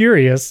 I'm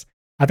curious,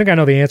 I think I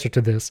know the answer to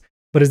this,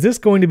 but is this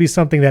going to be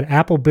something that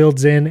Apple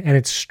builds in and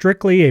it's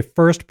strictly a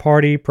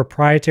first-party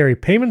proprietary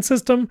payment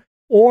system,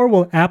 or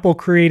will Apple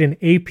create an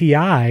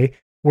API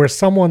where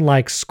someone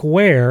like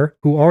Square,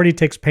 who already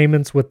takes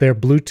payments with their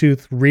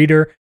Bluetooth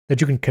reader that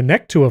you can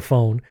connect to a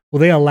phone, will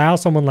they allow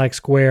someone like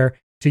Square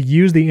to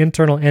use the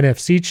internal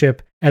NFC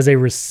chip as a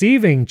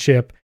receiving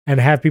chip and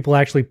have people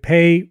actually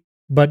pay,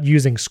 but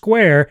using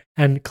Square,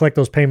 and collect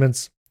those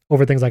payments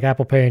over things like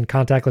Apple Pay and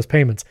contactless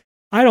payments?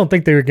 I don't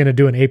think they're going to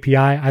do an API.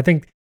 I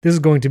think this is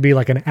going to be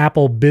like an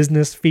Apple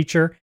business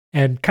feature,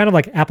 and kind of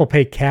like Apple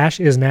Pay Cash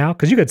is now,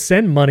 because you could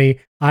send money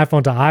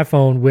iPhone to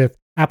iPhone with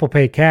Apple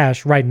Pay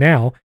Cash right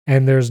now,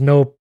 and there's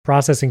no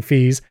processing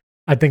fees.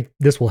 I think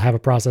this will have a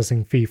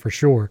processing fee for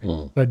sure.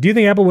 But do you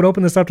think Apple would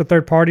open this up to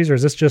third parties, or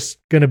is this just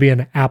going to be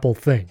an Apple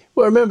thing?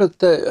 Well, remember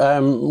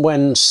that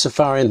when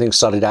Safari and things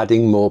started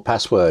adding more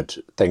password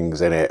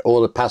things in it,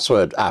 all the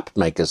password app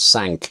makers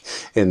sank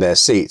in their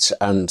seats,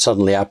 and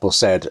suddenly Apple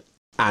said,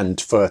 and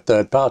for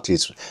third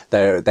parties,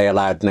 they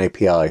allowed an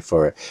API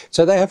for it.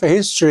 So they have a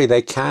history,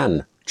 they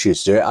can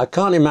choose to do it. I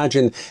can't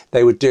imagine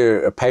they would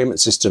do a payment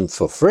system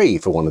for free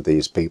for one of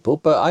these people,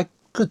 but I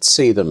could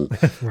see them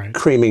Right.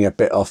 creaming a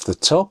bit off the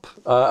top.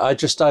 I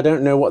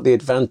don't know what the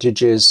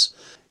advantage is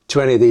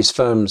to any of these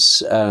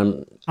firms.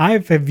 I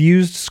have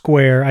used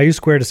Square. I use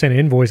Square to send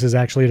invoices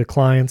actually to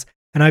clients,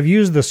 and I've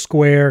used the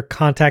Square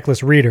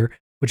contactless reader,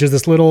 which is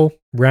this little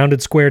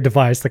rounded square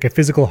device, like a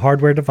physical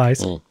hardware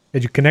device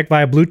that you connect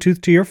via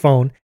Bluetooth to your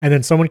phone, and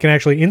then someone can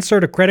actually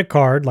insert a credit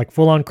card, like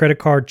full-on credit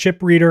card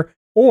chip reader,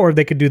 or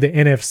they could do the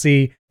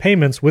NFC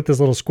payments with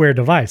this little Square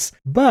device.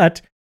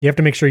 But you have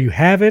to make sure you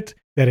have it,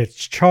 that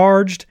it's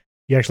charged.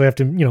 You actually have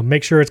to,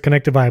 make sure it's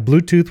connected via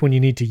Bluetooth when you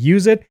need to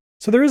use it.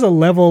 So there is a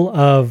level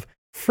of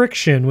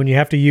friction when you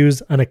have to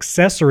use an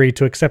accessory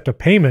to accept a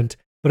payment.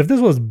 But if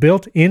this was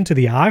built into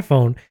the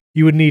iPhone,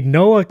 you would need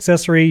no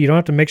accessory. You don't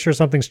have to make sure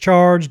something's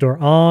charged or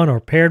on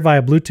or paired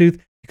via Bluetooth.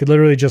 You could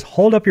literally just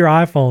hold up your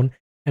iPhone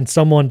and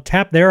someone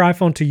tap their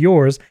iPhone to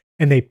yours,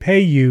 and they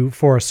pay you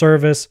for a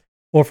service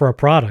or for a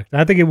product.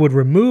 I think it would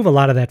remove a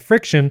lot of that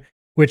friction,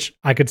 which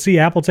I could see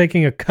Apple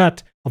taking a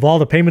cut of all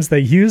the payments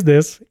that use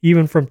this,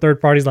 even from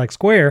third parties like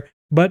Square,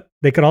 but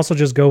they could also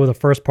just go with a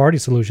first party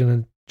solution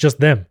and just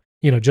them,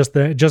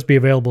 just be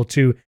available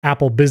to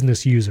Apple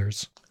business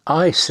users.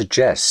 I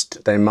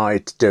suggest they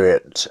might do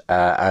it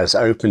as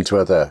open to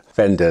other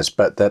vendors,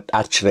 but that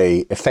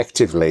actually,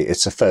 effectively,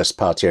 it's a first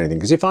party or anything.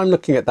 Because if I'm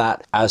looking at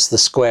that as the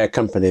Square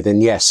company, then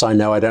yes, I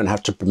know I don't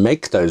have to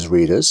make those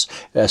readers.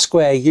 A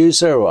Square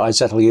user or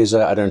iZettle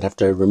user, I don't have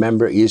to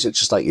remember it, use it,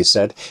 just like you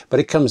said. But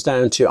it comes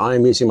down to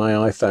I'm using my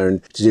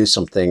iPhone to do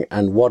something,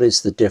 and what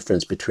is the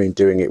difference between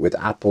doing it with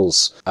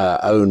Apple's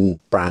own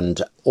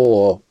brand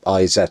or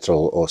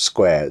iZettle or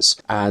Square's?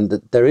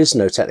 And there is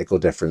no technical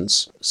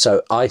difference.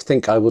 So I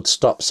think I would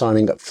stop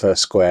signing up for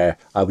Square.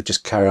 I would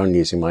just carry on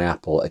using my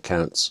Apple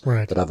accounts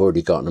that I've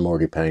already got and I'm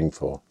already paying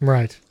for.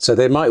 Right. So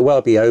they might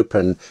well be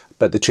open,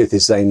 but the truth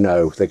is they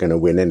know they're going to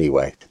win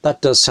anyway.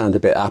 That does sound a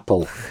bit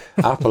Apple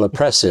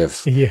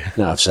oppressive. Yeah.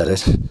 Now I've said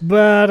it.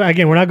 But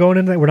again, we're not going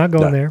in there. We're not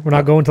going there. We're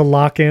not going to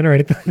lock in or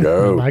anything.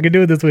 No. I could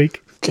do it this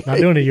week. Not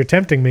doing it. You're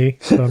tempting me,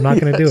 so I'm not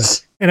going to do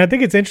it. And I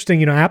think it's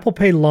interesting, Apple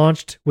Pay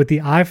launched with the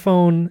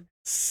iPhone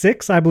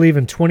 6, I believe,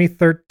 in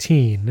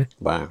 2013.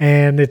 Wow.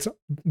 And it's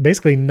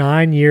basically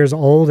 9 years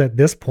old at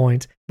this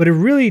point. But it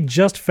really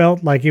just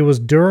felt like it was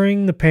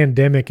during the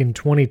pandemic in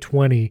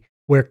 2020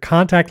 where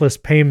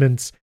contactless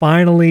payments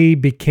finally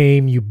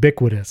became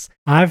ubiquitous.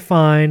 I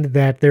find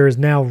that there is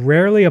now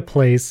rarely a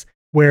place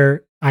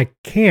where I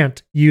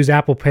can't use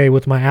Apple Pay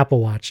with my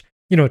Apple Watch.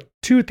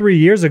 2-3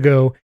 years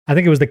ago, I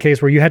think it was the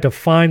case where you had to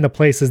find the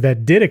places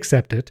that did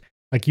accept it.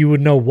 Like you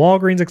would know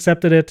Walgreens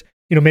accepted it.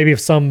 Maybe if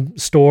some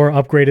store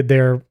upgraded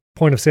their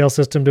point of sale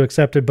system to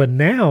accept it. But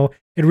now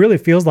it really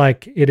feels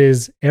like it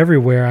is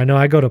everywhere. I know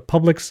I go to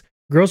Publix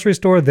grocery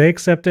store, they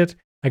accept it.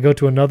 I go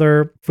to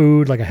another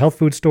food, like a health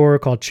food store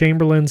called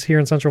Chamberlain's here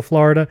in Central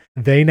Florida.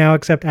 They now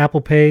accept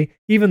Apple Pay.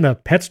 Even the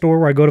pet store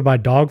where I go to buy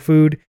dog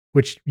food,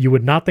 which you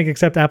would not think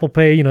accept Apple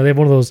Pay. They have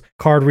one of those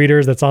card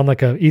readers that's on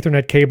like a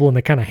Ethernet cable and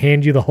they kind of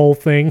hand you the whole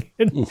thing.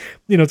 And,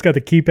 it's got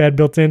the keypad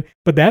built in,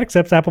 but that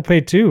accepts Apple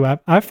Pay too.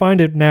 I find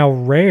it now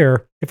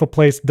rare if a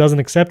place doesn't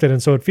accept it.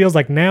 And so it feels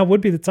like now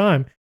would be the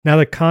time, now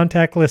that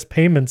contactless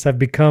payments have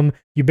become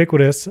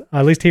ubiquitous,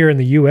 at least here in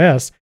the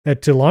US,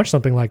 that to launch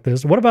something like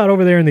this. What about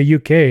over there in the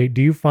UK?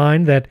 Do you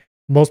find that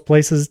most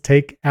places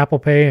take Apple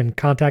Pay and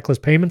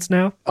contactless payments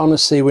now?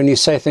 Honestly, when you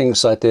say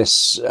things like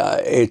this,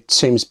 it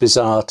seems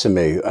bizarre to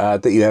me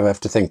that you ever have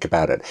to think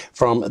about it.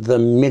 From the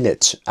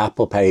minute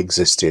Apple Pay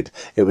existed,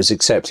 it was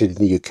accepted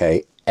in the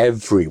UK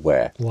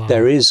everywhere. Wow.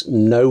 There is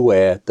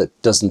nowhere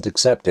that doesn't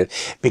accept it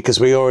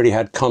because we already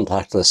had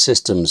contactless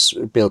systems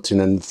built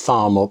in and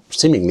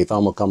seemingly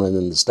far more common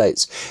than the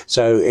States.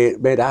 So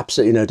it made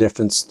absolutely no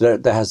difference. There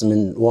hasn't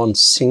been one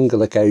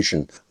single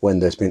occasion when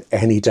there's been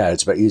any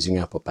doubt about using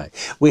Apple Pay.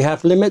 We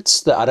have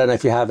limits that I don't know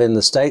if you have in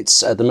the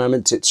States. At the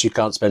moment, you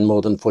can't spend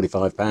more than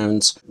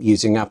 £45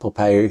 using Apple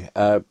Pay,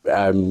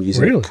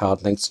 using Really?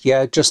 card links.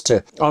 Yeah, just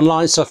to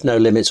online stuff, no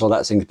limits, all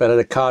that thing. But at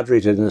a card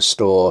reader in a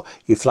store,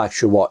 you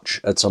flash your watch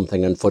at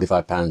something and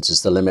 £45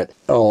 is the limit.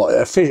 Or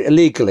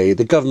legally,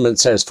 the government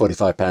says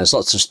 £45.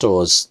 Lots of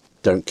stores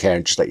don't care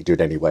and just let you do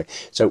it anyway.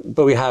 So,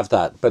 but we have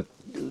that. But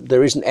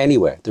there isn't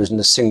anywhere. There isn't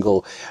a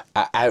single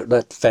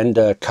outlet,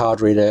 vendor,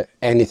 card reader,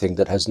 anything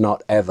that has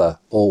not ever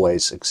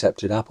always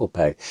accepted Apple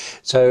Pay.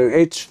 So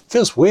it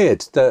feels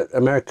weird that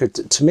America,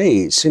 to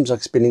me, it seems like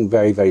it's been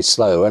very, very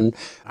slow. And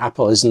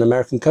Apple is an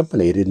American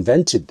company. It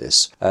invented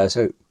this.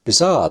 So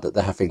bizarre that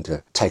they're having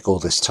to take all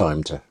this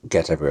time to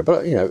get everywhere.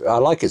 But, I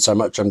like it so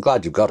much. I'm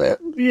glad you've got it.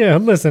 Yeah,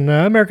 listen,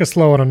 America's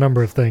slow on a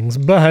number of things,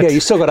 but... Yeah, you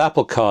still got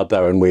Apple Card,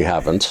 though, and we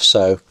haven't.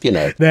 So,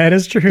 That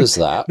is true. There's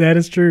that. That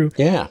is true.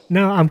 Yeah.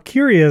 Now, I'm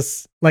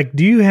curious,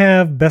 do you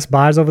have Best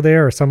Buys over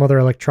there or some other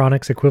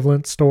electronics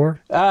equivalent store?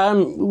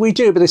 We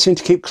do, but they seem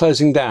to keep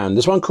closing down.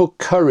 There's one called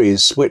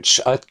Curry's, which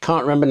I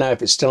can't remember now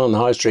if it's still on the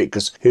high street,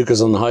 because who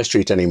goes on the high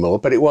street anymore?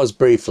 But it was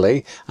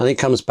briefly, and it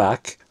comes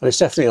back, and it's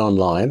definitely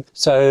online.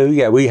 So,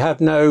 yeah, we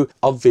have no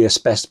obvious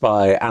Best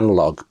Buy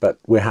analog, but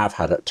we have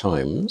had at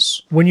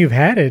times. When you've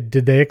had it,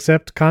 did they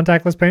accept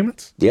contactless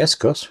payments? Yes, of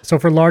course. So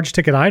for large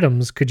ticket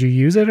items, could you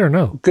use it or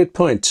no? Good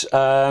point.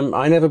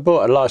 I never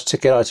bought a large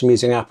ticket item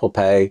using Apple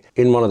Pay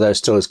in one of those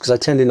stores because I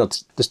tended not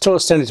to. The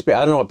stores tended to be, I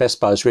don't know what Best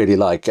Buy is really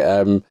like,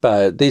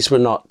 but these were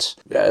not,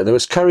 there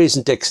was Curry's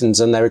and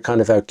Dixon's and they were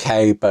kind of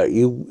okay, but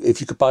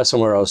if you could buy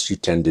somewhere else, you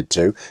tended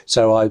to.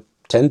 So I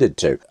tended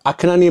to. I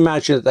can only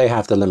imagine that they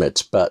have the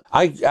limit, but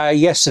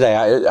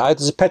yesterday,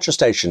 there's a petrol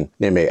station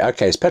near me.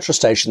 Okay, it's a petrol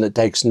station that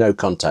takes no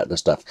contactless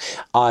stuff.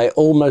 I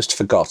almost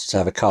forgot to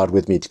have a card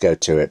with me to go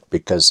to it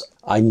because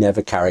I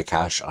never carry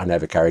cash. I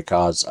never carry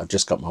cards. I've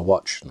just got my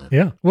watch now.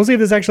 Yeah. We'll see if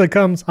this actually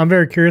comes. I'm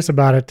very curious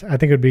about it. I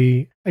think it would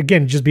be,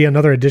 again, just be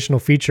another additional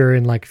feature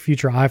in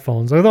future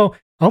iPhones. Although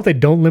I hope they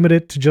don't limit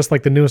it to just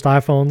the newest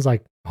iPhones. I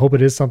hope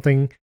it is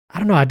something, I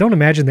don't know. I don't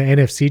imagine the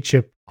NFC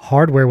chip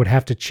hardware would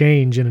have to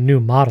change in a new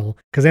model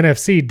because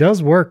NFC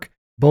does work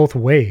both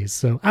ways.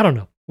 So I don't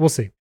know. We'll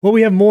see. Well,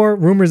 we have more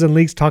rumors and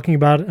leaks talking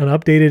about an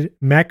updated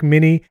Mac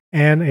Mini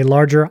and a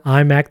larger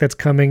iMac that's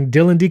coming.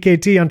 Dylan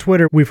DKT on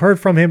Twitter, we've heard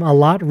from him a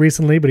lot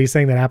recently, but he's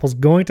saying that Apple's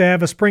going to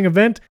have a spring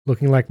event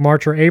looking like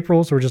March or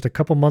April, so we're just a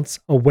couple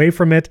months away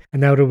from it,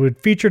 and that it would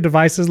feature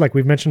devices like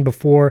we've mentioned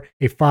before,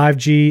 a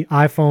 5G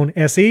iPhone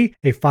SE,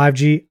 a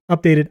 5G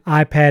updated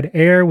iPad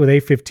Air with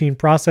A15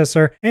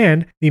 processor,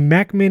 and the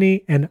Mac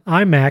Mini and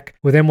iMac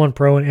with M1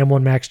 Pro and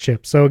M1 Max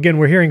chips. So again,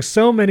 we're hearing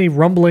so many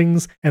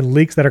rumblings and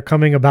leaks that are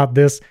coming about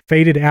this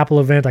fated Apple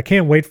event. I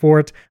can't wait for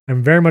it.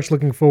 I'm very much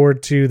looking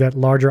forward to that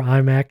larger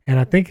iMac, and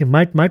I think it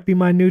might be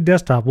my new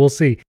desktop. We'll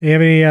see. Do you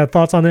have any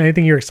thoughts on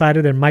anything you're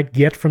excited and might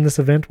get from this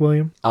event,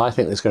 William? I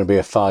think there's going to be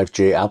a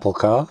 5G Apple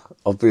car,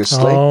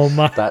 obviously. Oh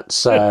my!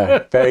 That's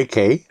very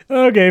key.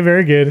 Okay,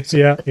 very good.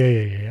 Yeah.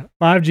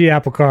 5G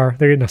Apple car.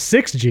 They're getting a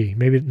 6G.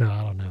 Maybe, no,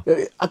 I don't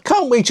know.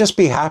 Can't we just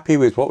be happy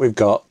with what we've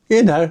got?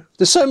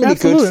 There's so many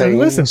Absolutely. good things.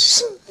 Listen,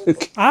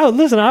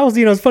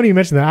 it's funny you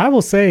mentioned that. I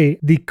will say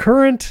the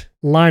current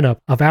lineup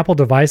of Apple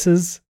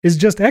devices is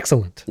just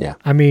excellent. Yeah.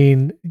 I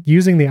mean,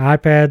 using the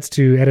iPads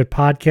to edit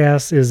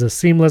podcasts is a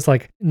seamless,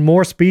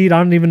 more speed. I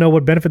don't even know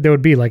what benefit there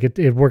would be.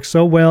 It works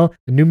so well.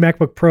 The new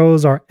MacBook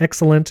Pros are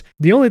excellent.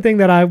 The only thing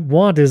that I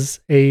want is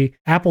a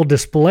Apple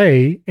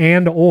display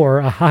and or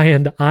a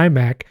high-end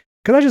iMac.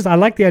 Because I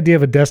like the idea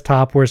of a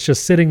desktop where it's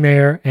just sitting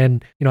there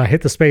and, I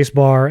hit the space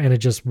bar and it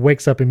just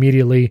wakes up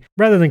immediately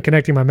rather than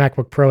connecting my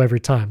MacBook Pro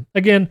every time.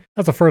 Again,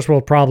 that's a first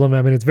world problem.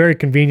 I mean, it's very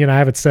convenient. I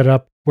have it set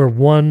up where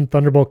one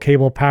Thunderbolt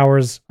cable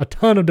powers a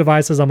ton of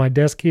devices on my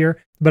desk here.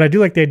 But I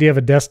do like the idea of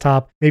a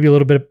desktop, maybe a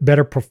little bit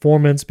better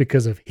performance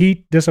because of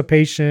heat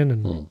dissipation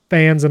and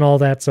fans and all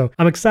that. So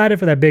I'm excited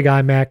for that big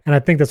iMac, and I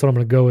think that's what I'm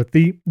going to go with.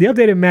 The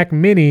updated Mac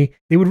Mini,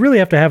 they would really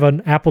have to have an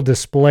Apple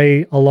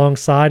display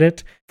alongside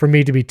it for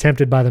me to be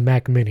tempted by the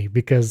Mac Mini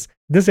because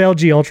this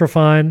LG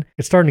Ultrafine,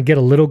 it's starting to get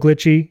a little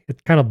glitchy.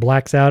 It kind of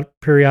blacks out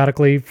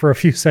periodically for a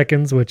few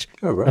seconds, which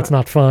that's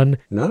not fun.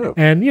 No.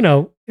 And,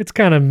 it's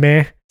kind of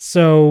meh.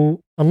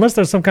 So unless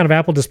there's some kind of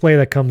Apple display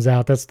that comes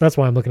out, that's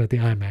why I'm looking at the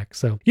iMac.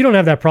 So you don't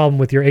have that problem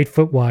with your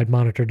 8-foot wide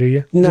monitor, do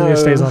you? No. It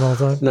stays on all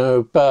the time?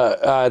 No,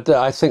 but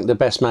I think the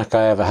best Mac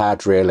I ever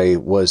had really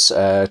was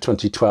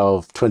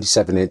 2012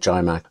 27-inch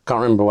iMac.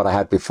 Can't remember what I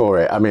had before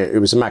it. I mean, it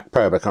was a Mac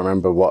Pro, but I can't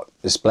remember what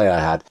display I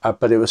had.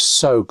 But it was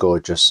so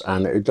gorgeous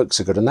and it looked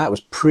so good. And that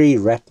was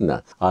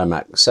pre-Retina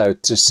iMac. So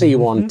to see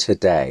one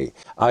today,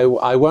 I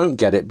won't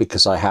get it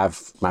because I have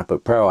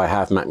MacBook Pro, I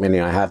have Mac Mini,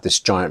 I have this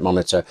giant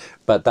monitor,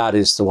 but that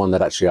is the one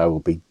that actually I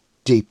will be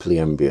deeply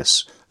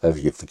envious of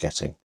you for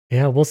getting.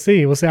 Yeah, we'll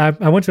see.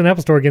 I went to an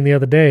Apple store again the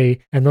other day,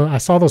 and I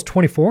saw those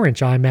 24-inch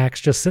iMacs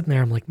just sitting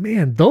there. I'm like,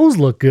 man, those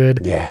look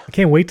good. Yeah. I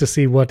can't wait to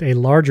see what a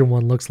larger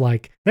one looks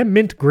like. That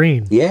mint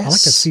green. Yes. I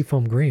like that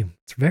seafoam green.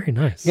 It's very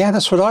nice. Yeah,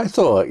 that's what I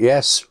thought.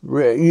 Yes.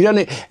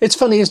 It's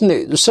funny, isn't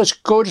it? There's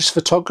such gorgeous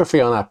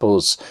photography on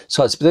Apple's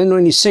sites, but then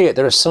when you see it,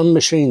 there are some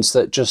machines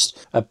that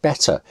just are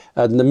better.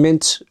 And the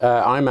mint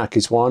iMac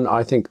is one.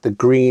 I think the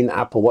green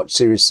Apple Watch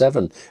Series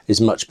 7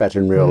 is much better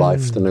in real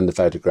life than in the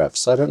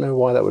photographs. I don't know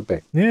why that would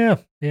be. Yeah,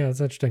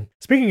 that's interesting.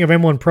 Speaking of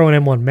M1 Pro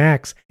and M1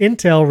 Max,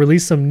 Intel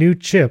released some new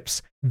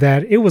chips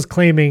that it was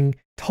claiming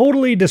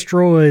totally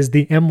destroys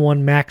the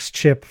M1 Max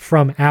chip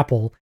from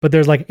Apple, but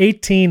there's like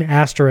 18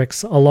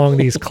 asterisks along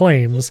these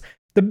claims.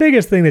 The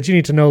biggest thing that you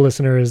need to know,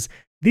 listener, is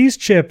these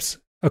chips,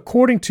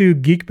 according to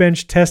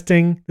Geekbench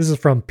testing, this is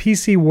from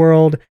PC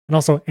World, and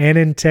also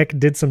AnandTech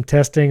did some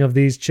testing of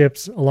these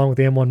chips along with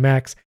the M1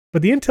 Max,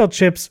 but the Intel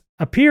chips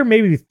appear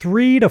maybe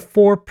 3 to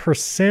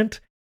 4%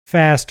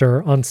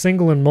 faster on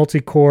single and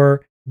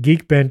multi-core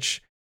Geekbench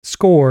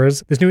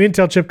scores, this new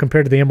Intel chip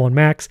compared to the M1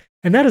 Max,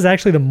 and that is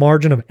actually the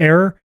margin of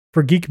error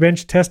for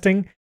Geekbench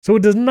testing. So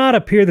it does not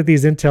appear that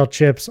these Intel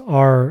chips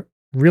are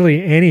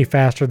really any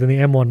faster than the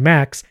M1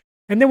 Max.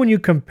 And then when you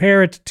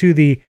compare it to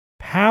the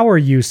power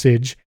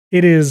usage,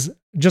 it is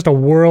just a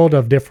world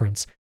of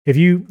difference. If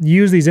you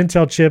use these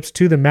Intel chips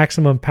to the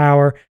maximum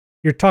power,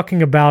 you're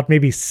talking about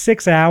maybe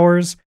 6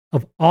 hours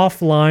of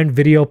offline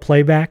video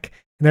playback.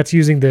 And that's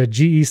using the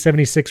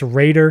GE76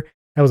 Raider.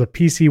 That was a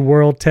PC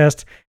World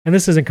test. And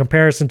this is in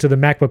comparison to the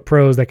MacBook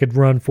Pros that could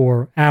run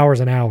for hours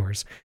and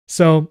hours.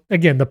 So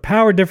again, the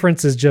power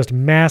difference is just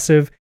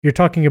massive. You're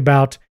talking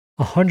about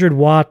 100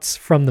 watts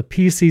from the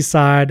PC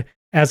side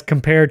as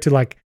compared to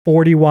like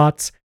 40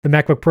 watts the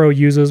MacBook Pro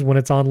uses when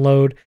it's on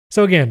load.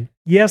 So again,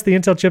 yes, the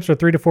Intel chips are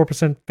 3 to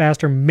 4%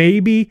 faster,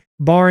 maybe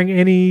barring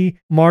any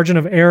margin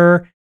of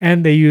error,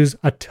 and they use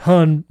a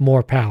ton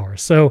more power.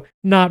 So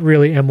not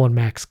really M1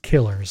 Max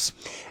killers.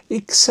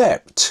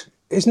 Except,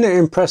 isn't it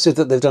impressive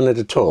that they've done it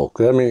at all?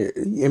 I mean,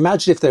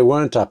 imagine if they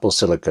weren't Apple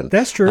Silicon.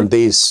 That's true. And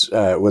these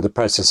were the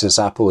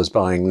processors Apple was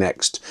buying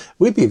next.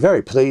 We'd be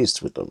very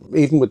pleased with them.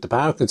 Even with the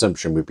power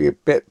consumption, we'd be a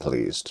bit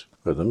pleased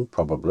with them,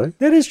 probably.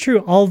 That is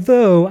true.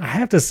 Although, I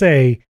have to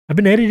say, I've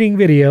been editing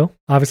video,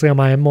 obviously on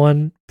my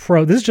M1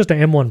 Pro. This is just an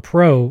M1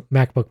 Pro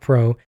MacBook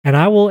Pro. And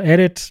I will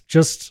edit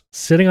just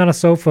sitting on a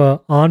sofa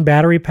on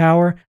battery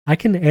power. I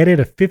can edit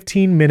a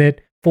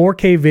 15-minute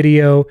 4K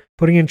video,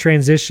 putting in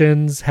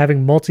transitions,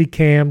 having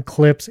multicam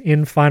clips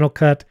in Final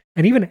Cut,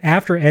 and even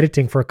after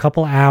editing for a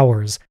couple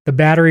hours, the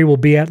battery will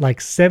be at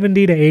like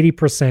 70 to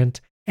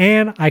 80%,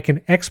 and I can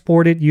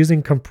export it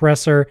using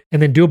compressor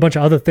and then do a bunch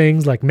of other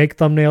things like make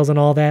thumbnails and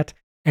all that,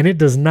 and it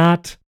does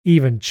not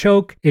even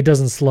choke, it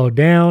doesn't slow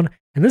down,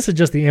 and this is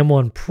just the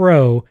M1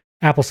 Pro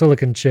Apple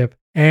Silicon chip,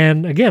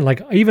 and again,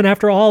 like even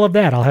after all of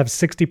that, I'll have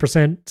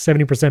 60%,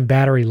 70%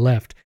 battery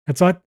left. And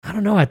so I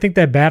don't know, I think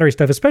that battery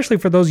stuff, especially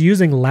for those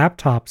using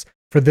laptops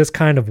for this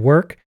kind of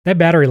work, that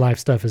battery life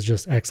stuff is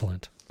just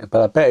excellent.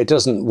 But I bet it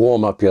doesn't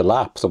warm up your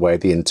lap the way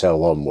the Intel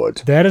one would.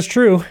 That is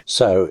true.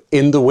 So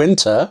in the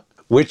winter,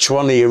 which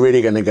one are you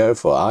really going to go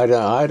for? I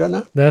don't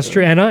know. That's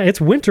true. And it's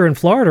winter in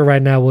Florida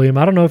right now, William.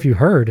 I don't know if you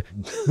heard.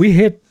 We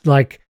hit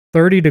like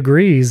 30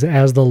 degrees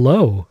as the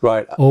low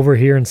right over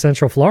here in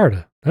Central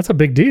Florida. That's a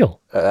big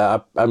deal.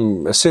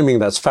 I'm assuming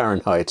that's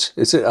Fahrenheit.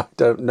 Is it? I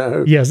don't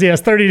know.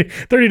 Yes, 30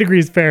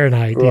 degrees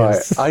Fahrenheit. Right.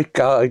 Yes. I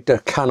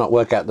cannot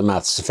work out the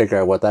maths to figure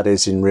out what that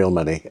is in real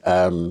money.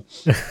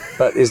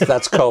 But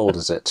that's cold,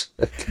 is it?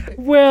 Okay.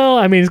 Well,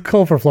 I mean, it's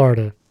cold for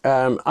Florida.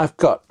 I've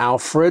got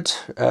Alfred.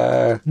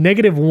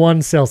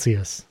 -1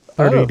 Celsius,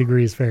 30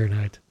 degrees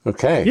Fahrenheit.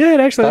 Okay. Yeah,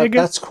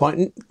 that's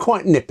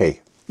quite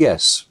nippy.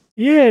 Yes.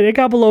 Yeah, it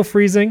got below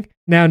freezing.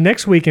 Now,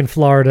 next week in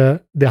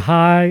Florida, the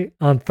high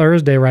on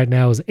Thursday right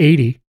now is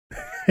 80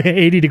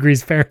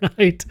 degrees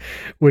Fahrenheit,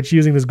 which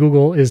using this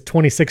Google is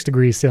 26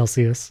 degrees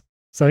Celsius.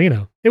 So,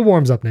 it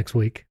warms up next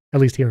week,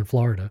 at least here in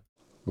Florida.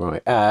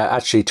 Right.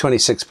 Actually,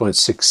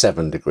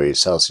 26.67 degrees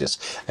Celsius,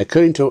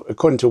 according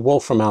to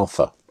Wolfram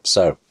Alpha.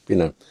 So,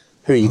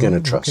 who are you going to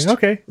trust?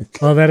 Okay.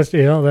 Well, that is,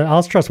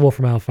 I'll trust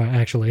Wolfram Alpha,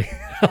 actually.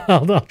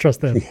 I'll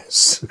trust them.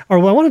 Yes. Or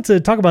well, I wanted to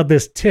talk about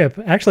this tip.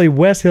 Actually,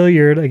 Wes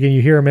Hilliard, again,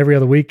 you hear him every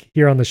other week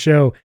here on the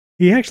show.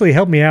 He actually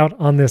helped me out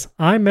on this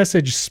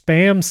iMessage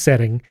spam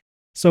setting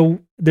So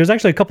there's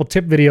actually a couple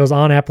tip videos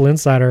on Apple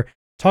Insider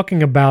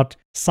talking about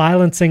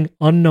silencing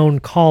unknown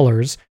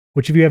callers,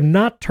 which if you have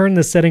not turned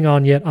the setting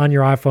on yet on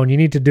your iPhone, you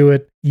need to do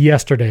it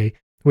yesterday,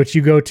 which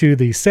you go to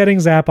the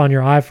settings app on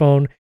your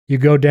iPhone, you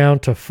go down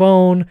to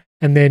phone,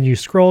 and then you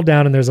scroll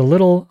down and there's a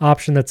little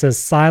option that says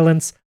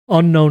silence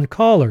unknown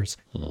callers.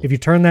 If you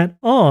turn that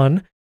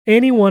on,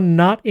 anyone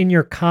not in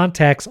your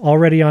contacts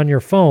already on your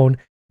phone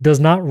does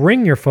not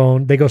ring your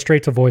phone. They go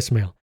straight to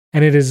voicemail.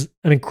 And it is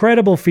an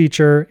incredible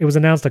feature. It was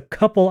announced a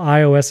couple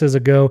iOSs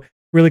ago,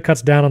 really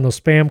cuts down on those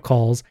spam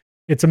calls.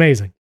 It's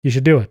amazing. You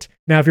should do it.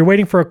 Now, if you're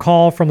waiting for a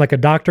call from like a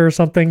doctor or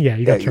something,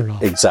 you got to turn it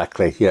off.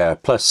 Exactly, yeah.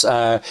 Plus,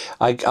 I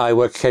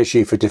work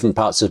occasionally for different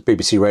parts of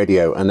BBC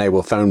Radio, and they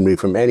will phone me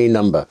from any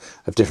number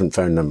of different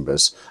phone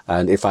numbers.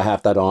 And if I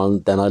have that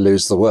on, then I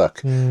lose the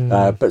work.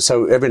 But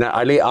so every night,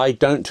 I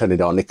don't turn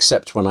it on,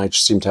 except when I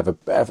just seem to have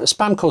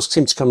spam calls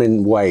seem to come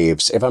in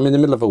waves. If I'm in the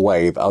middle of a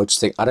wave, I'll just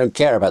think, I don't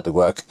care about the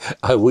work.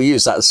 I will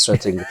use that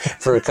setting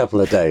for a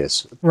couple of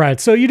days. Right.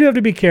 So you do have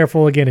to be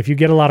careful. Again, if you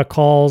get a lot of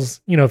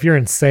calls, if you're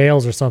in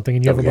sales or something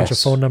and you have a bunch of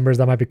phone numbers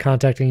that might be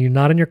contacting you,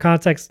 not in your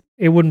contacts,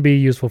 it wouldn't be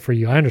useful for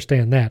you. I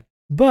understand that.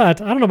 But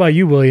I don't know about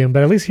you, William,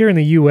 but at least here in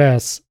the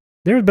US,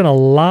 there's been a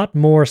lot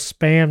more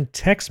spam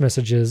text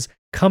messages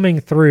coming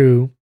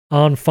through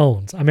on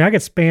phones. I mean, I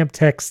get spam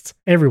texts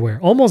everywhere,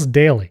 almost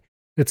daily.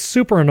 It's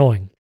super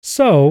annoying.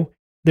 So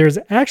there's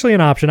actually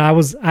an option.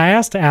 I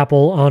asked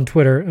Apple on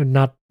Twitter,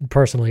 not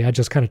personally, I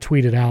just kind of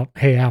tweeted out,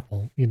 "Hey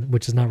Apple,"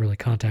 which is not really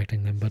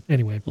contacting them, but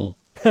anyway.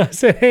 I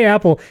said, "Hey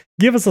Apple,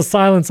 give us a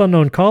silence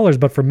unknown callers,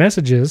 but for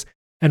messages."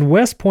 And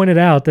Wes pointed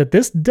out that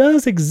this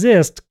does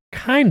exist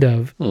kind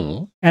of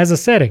as a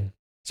setting.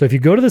 So if you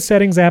go to the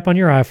settings app on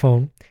your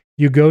iPhone,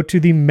 you go to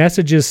the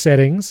messages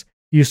settings,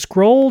 you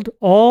scrolled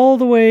all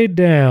the way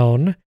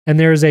down, and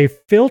there's a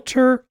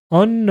filter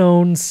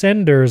unknown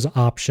senders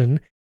option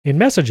in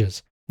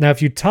messages. Now,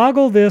 if you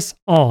toggle this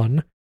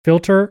on,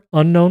 filter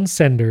unknown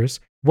senders,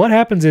 what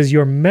happens is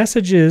your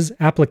messages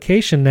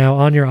application now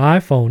on your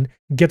iPhone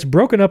gets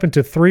broken up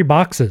into 3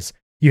 boxes.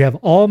 You have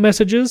all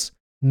messages,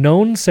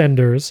 known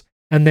senders,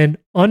 and then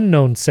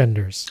unknown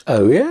senders.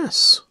 Oh,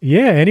 yes.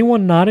 Yeah,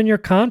 anyone not in your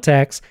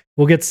contacts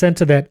will get sent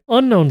to that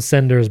unknown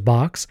senders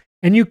box,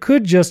 and you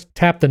could just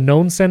tap the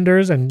known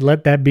senders and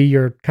let that be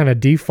your kind of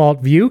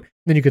default view.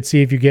 Then you could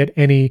see if you get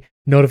any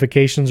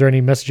notifications or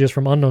any messages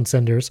from unknown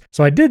senders.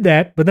 So I did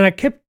that, but then I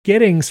kept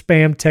getting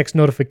spam text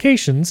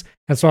notifications,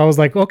 and so I was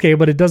like, okay,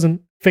 but it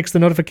doesn't fix the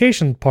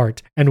notification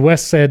part. And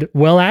Wes said,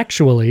 well,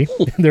 actually,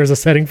 there's a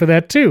setting for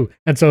that too.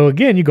 And so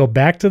again, you go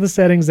back to the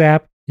settings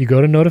app, you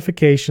go to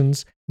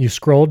notifications, you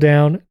scroll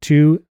down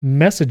to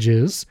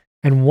messages,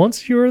 and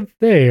once you're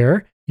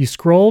there, you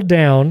scroll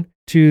down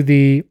to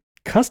the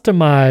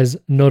customize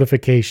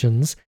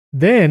notifications.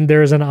 Then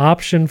there's an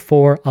option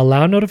for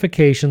allow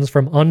notifications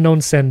from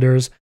unknown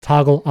senders,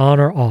 toggle on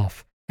or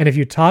off. And if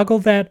you toggle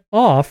that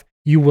off,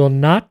 you will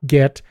not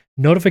get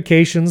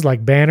notifications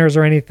like banners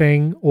or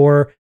anything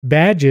or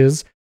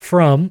badges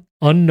from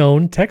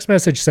unknown text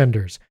message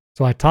senders.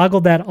 So I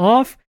toggled that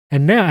off,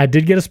 and now I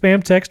did get a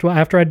spam text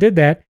after I did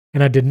that,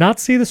 and I did not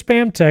see the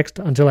spam text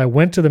until I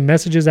went to the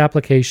messages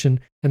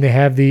application, and they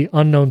have the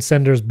unknown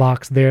senders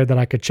box there that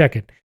I could check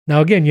it.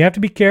 Now, again, you have to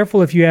be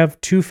careful if you have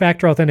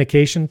two-factor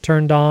authentication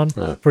turned on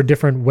for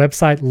different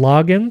website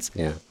logins.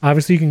 Yeah.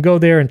 Obviously, you can go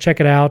there and check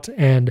it out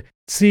and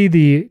see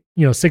the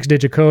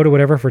 6-digit code or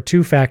whatever for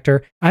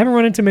two-factor. I haven't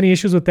run into many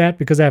issues with that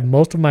because I have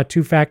most of my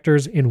two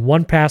factors in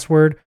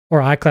 1Password or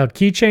iCloud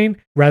keychain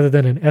rather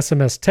than an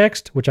SMS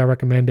text, which I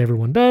recommend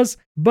everyone does.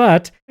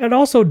 But it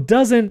also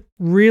doesn't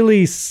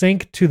really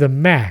sync to the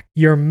Mac.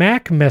 Your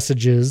Mac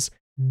messages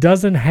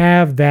doesn't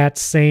have that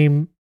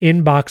same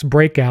inbox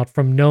breakout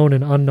from known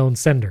and unknown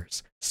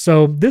senders.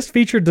 So this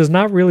feature does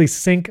not really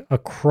sync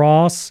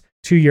across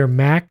to your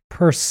Mac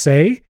per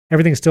se.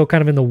 Everything's still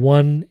kind of in the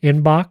one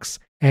inbox,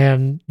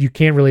 and you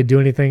can't really do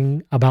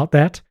anything about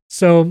that.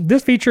 So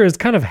this feature is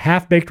kind of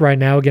half-baked right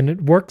now. Again,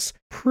 it works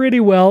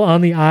pretty well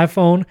on the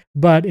iPhone,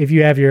 but if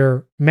you have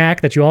your Mac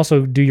that you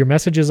also do your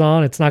messages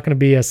on, it's not going to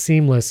be as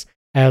seamless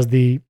as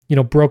the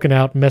broken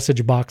out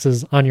message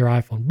boxes on your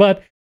iPhone.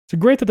 But it's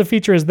great that the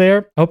feature is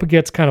there. I hope it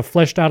gets kind of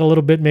fleshed out a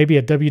little bit, maybe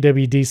at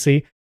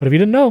WWDC. But if you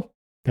didn't know,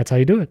 that's how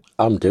you do it.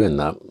 I'm doing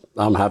that.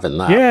 I'm having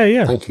that.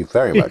 Yeah. Thank you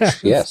very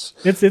much. Yes.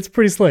 It's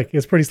pretty slick.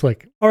 It's pretty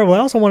slick. All right. Well, I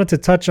also wanted to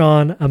touch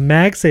on a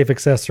MagSafe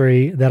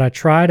accessory that I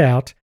tried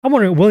out. I'm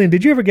wondering, William,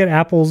 did you ever get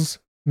Apple's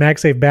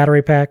MagSafe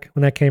battery pack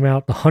when that came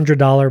out? The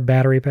 $100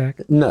 battery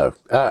pack? No.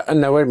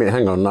 No, wait a minute.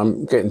 Hang on.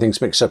 I'm getting things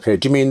mixed up here.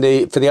 Do you mean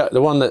the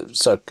one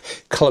that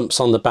clumps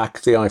on the back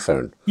of the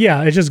iPhone?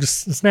 Yeah, it just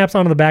snaps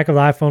onto the back of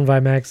the iPhone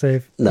via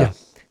MagSafe. No. Yeah.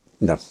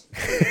 No.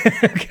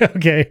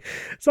 Okay.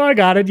 So I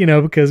got it,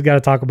 because got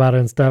to talk about it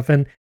and stuff.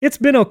 And it's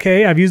been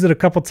okay. I've used it a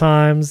couple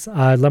times.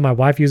 I let my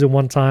wife use it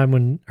one time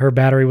when her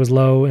battery was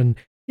low, and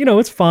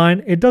it's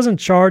fine. It doesn't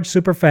charge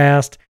super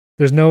fast.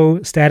 There's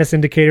no status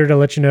indicator to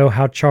let you know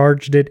how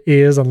charged it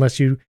is unless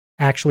you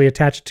actually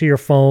attach it to your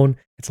phone.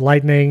 It's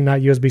Lightning, not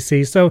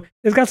USB-C. So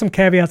it's got some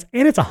caveats,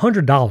 and it's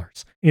 $100.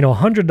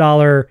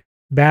 $100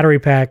 battery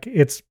pack,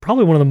 it's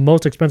probably one of the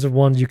most expensive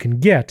ones you can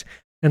get.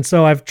 And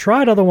so I've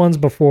tried other ones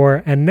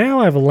before, and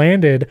now I've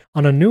landed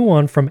on a new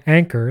one from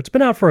Anker. It's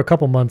been out for a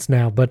couple months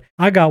now, but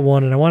I got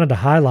one and I wanted to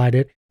highlight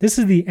it. This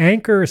is the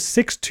Anker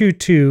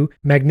 622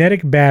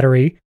 magnetic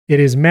battery. It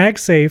is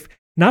MagSafe,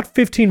 not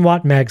 15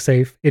 watt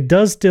MagSafe. It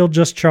does still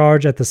just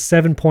charge at the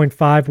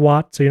 7.5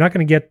 watt, so you're not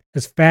going to get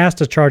as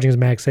fast as charging as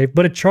MagSafe,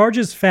 but it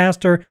charges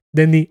faster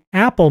than the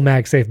Apple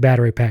MagSafe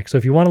battery pack. So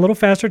if you want a little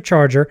faster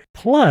charger,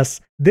 plus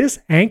this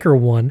Anker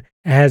one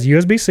has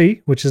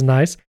USB-C, which is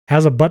nice,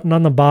 has a button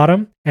on the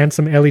bottom and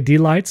some LED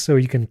lights, so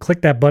you can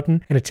click that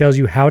button and it tells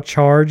you how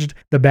charged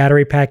the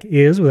battery pack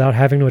is without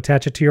having to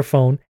attach it to your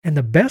phone. And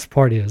the best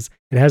part is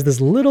it has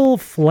this little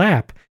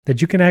flap that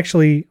you can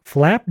actually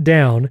flap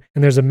down,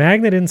 and there's a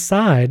magnet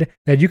inside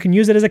that you can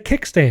use it as a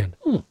kickstand.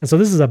 And so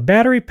this is a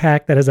battery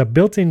pack that has a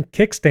built-in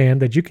kickstand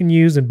that you can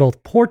use in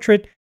both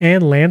portrait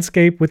and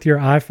landscape with your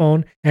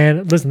iPhone.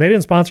 And listen, they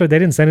didn't sponsor it. They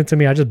didn't send it to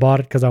me. I just bought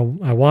it because I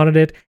wanted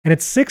it. And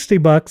it's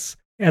 $60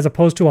 as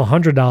opposed to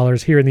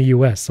 $100 here in the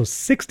US. So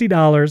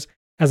 $60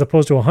 as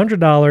opposed to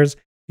 $100.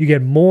 You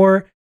get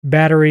more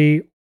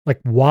battery, like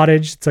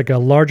wattage. It's like a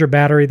larger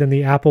battery than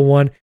the Apple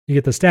one. You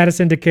get the status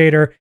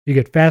indicator. You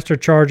get faster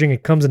charging.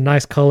 It comes in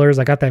nice colors.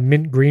 I got that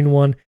mint green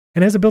one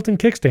and it has a built-in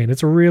kickstand.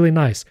 It's really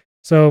nice.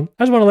 So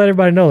I just want to let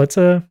everybody know it's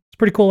a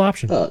pretty cool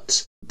option.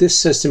 But this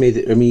says to me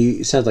that, I mean,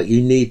 it sounds like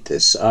you need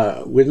this.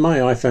 With my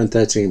iPhone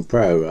 13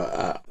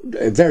 Pro,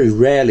 very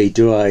rarely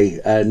do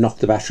I knock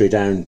the battery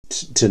down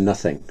to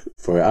nothing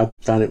for it. I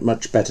found it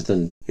much better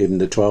than even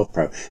the 12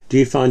 Pro. Do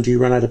you find you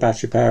run out of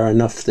battery power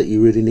enough that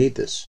you really need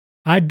this?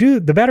 I do.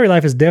 The battery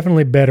life is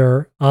definitely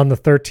better on the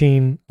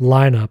 13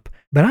 lineup,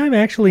 but I'm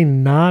actually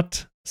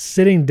not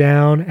sitting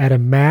down at a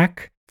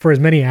Mac for as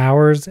many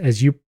hours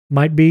as you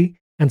might be.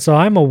 And so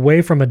I'm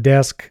away from a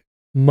desk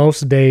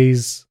most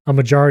days, a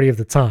majority of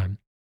the time.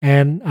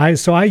 And I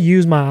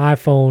use my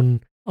iPhone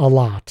a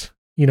lot,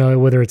 you know,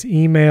 whether it's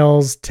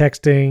emails,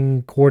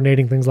 texting,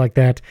 coordinating, things like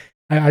that.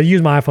 I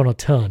use my iPhone a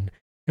ton.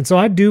 And so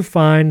I do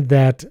find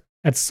that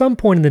at some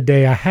point in the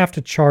day, I have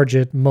to charge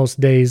it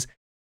most days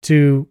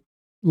to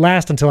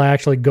last until I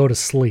actually go to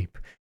sleep.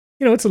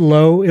 You know,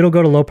 it'll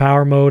go to low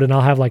power mode and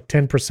I'll have like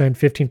 10%,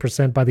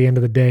 15% by the end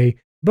of the day.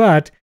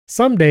 But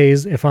some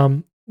days, if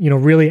I'm, you know,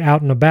 really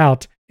out and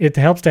about, it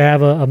helps to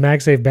have a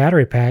MagSafe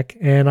battery pack.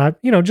 And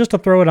just to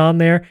throw it on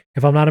there,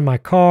 if I'm not in my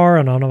car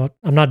and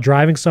I'm not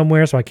driving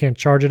somewhere so I can't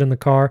charge it in the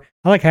car,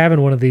 I like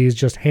having one of these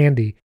just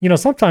handy. You know,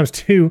 sometimes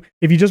too,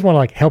 if you just want to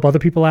like help other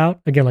people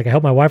out, again, like I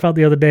helped my wife out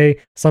the other day.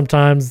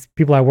 Sometimes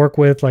people I work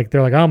with, like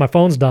they're like, oh, my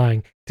phone's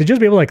dying. To just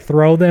be able to like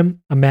throw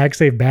them a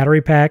MagSafe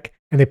battery pack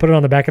and they put it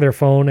on the back of their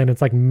phone and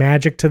it's like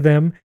magic to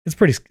them. It's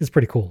pretty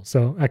cool.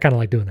 So I kind of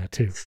like doing that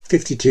too.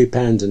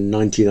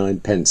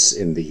 £52.99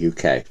 in the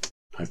UK.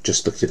 I've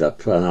just looked it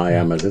up and I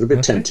am a little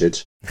bit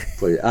tempted.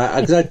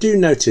 Because I do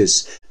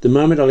notice the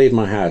moment I leave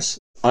my house,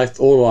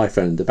 all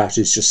iPhone, the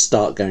batteries just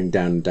start going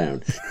down and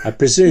down. I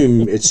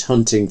presume it's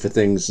hunting for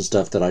things and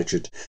stuff that I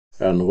should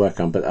work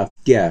on. But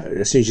yeah,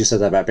 as soon as you said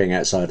that about being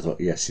outside, I thought,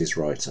 yes, he's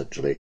right,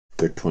 actually.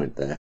 Good point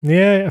there.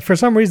 Yeah, for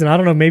some reason, I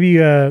don't know, maybe,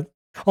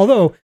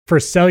 although for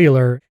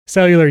cellular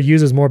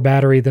uses more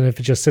battery than if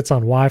it just sits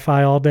on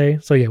Wi-Fi all day.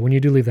 So yeah, when you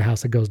do leave the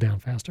house, it goes down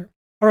faster.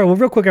 All right, well,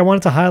 real quick, I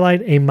wanted to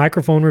highlight a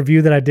microphone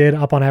review that I did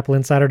up on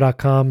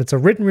appleinsider.com. It's a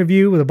written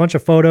review with a bunch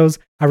of photos.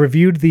 I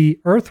reviewed the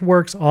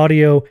Earthworks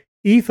Audio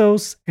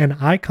Ethos and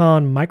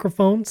Icon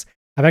microphones.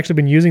 I've actually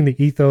been using the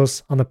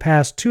Ethos on the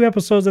past 2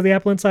 episodes of the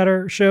Apple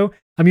Insider show.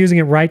 I'm using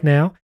it right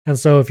now. And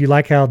so if you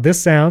like how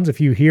this sounds, if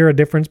you hear a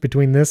difference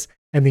between this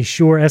and the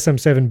Shure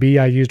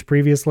SM7B I used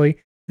previously,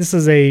 this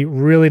is a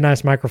really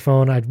nice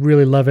microphone. I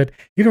really love it.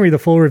 You can read the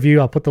full review.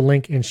 I'll put the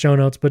link in show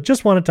notes, but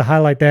just wanted to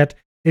highlight that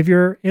if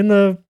you're in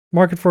the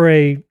market for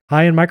a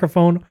high-end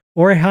microphone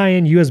or a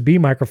high-end USB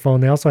microphone,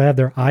 they also have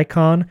their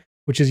Icon,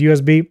 which is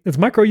USB. It's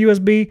micro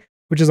USB,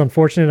 which is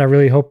unfortunate. I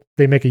really hope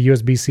they make a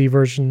USB-C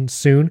version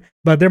soon,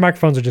 but their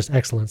microphones are just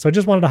excellent. So I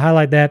just wanted to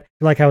highlight that. If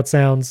you like how it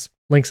sounds,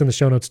 links in the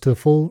show notes to the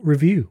full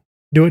review.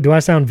 Do I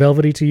sound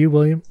velvety to you,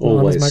 William?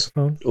 Always. On this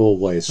microphone?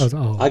 Always.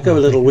 I go a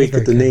little weak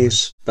at the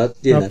knees, but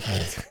you know.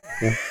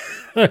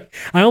 Yeah.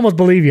 I almost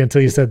believe you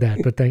until you said that,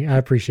 but I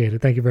appreciate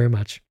it. Thank you very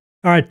much.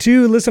 All right,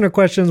 2 listener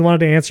questions wanted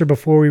to answer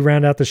before we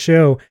round out the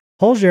show.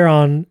 Holger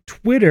on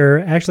Twitter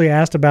actually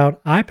asked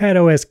about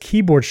iPadOS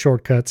keyboard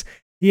shortcuts.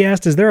 He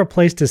asked, is there a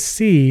place to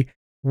see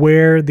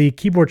where the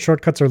keyboard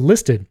shortcuts are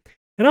listed?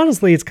 And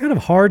honestly, it's kind of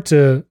hard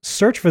to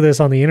search for this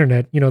on the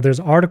internet. You know, there's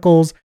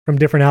articles from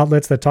different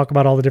outlets that talk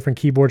about all the different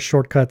keyboard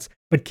shortcuts,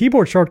 but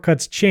keyboard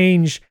shortcuts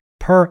change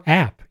per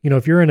app. You know,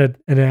 if you're in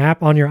an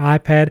app on your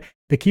iPad,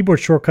 the keyboard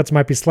shortcuts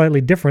might be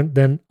slightly different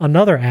than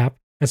another app.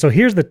 And so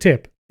here's the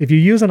tip. If you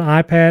use an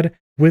iPad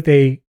with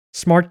a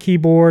smart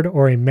keyboard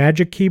or a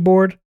Magic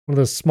keyboard, one of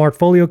those smart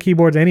folio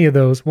keyboards, any of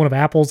those, one of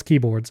Apple's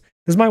keyboards,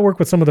 this might work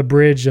with some of the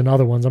Bridge and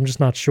other ones. I'm just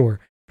not sure.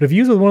 But if you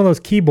use with one of those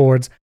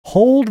keyboards,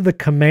 hold the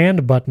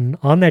command button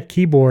on that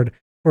keyboard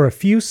for a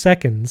few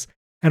seconds,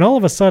 and all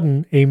of a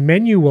sudden a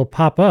menu will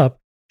pop up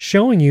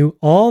showing you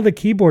all the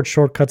keyboard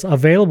shortcuts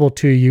available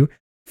to you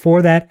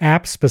for that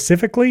app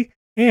specifically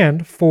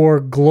and for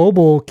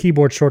global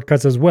keyboard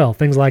shortcuts as well.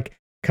 Things like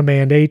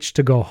Command H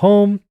to go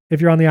home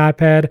if you're on the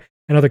iPad,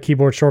 and other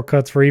keyboard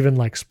shortcuts for even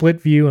like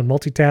split view and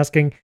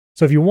multitasking.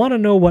 So if you want to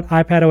know what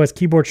iPadOS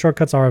keyboard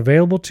shortcuts are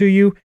available to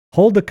you,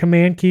 hold the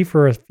Command key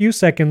for a few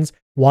seconds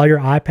while your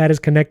iPad is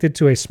connected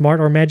to a Smart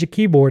or Magic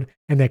Keyboard,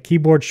 and that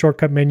keyboard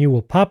shortcut menu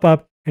will pop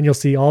up and you'll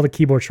see all the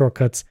keyboard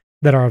shortcuts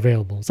that are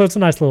available. So it's a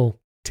nice little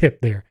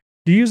tip there.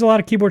 Do you use a lot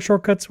of keyboard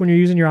shortcuts when you're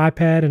using your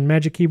iPad and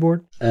Magic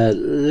Keyboard?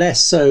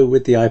 Less so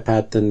with the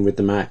iPad than with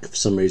the Mac for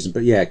some reason.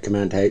 But yeah,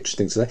 Command H,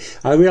 things like that.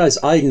 I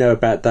realise I know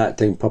about that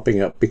thing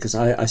popping up because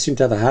I seem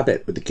to have a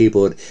habit with the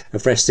keyboard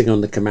of resting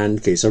on the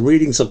Command key. So I'm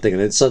reading something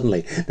and then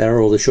suddenly there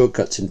are all the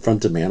shortcuts in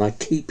front of me and I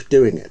keep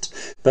doing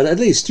it. But at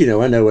least, I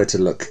know where to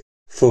look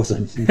for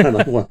them when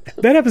I want.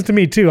 That happens to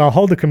me too. I'll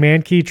hold the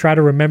Command key, try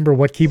to remember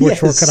what keyboard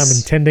shortcut I'm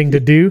intending to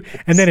do,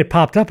 and then it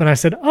popped up and I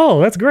said, oh,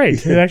 that's great.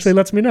 Yes. It actually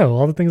lets me know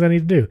all the things I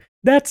need to do.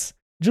 That's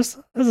just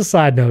as a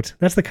side note,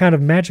 that's the kind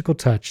of magical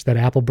touch that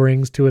Apple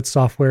brings to its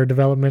software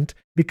development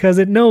because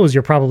it knows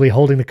you're probably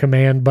holding the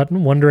Command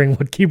button, wondering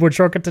what keyboard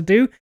shortcut to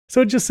do.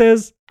 So it just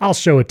says, I'll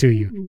show it to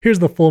you. Here's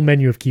the full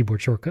menu of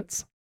keyboard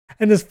shortcuts.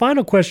 And this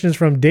final question is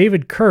from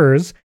David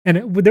Kurz.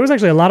 And there was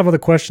actually a lot of other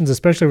questions,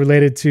 especially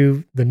related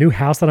to the new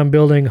house that I'm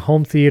building,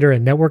 home theater,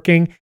 and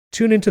networking.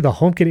 Tune into the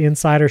HomeKit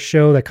Insider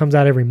show that comes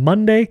out every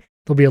Monday.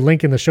 There'll be a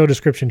link in the show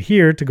description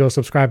here to go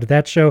subscribe to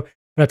that show.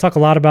 But I talk a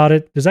lot about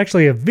it. There's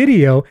actually a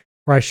video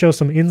where I show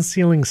some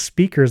in-ceiling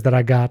speakers that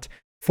I got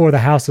for the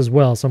house as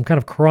well. So I'm kind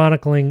of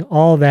chronicling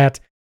all that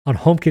on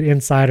HomeKit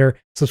Insider.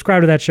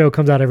 Subscribe to that show.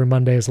 Comes out every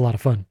Monday. It's a lot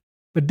of fun.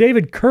 But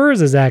David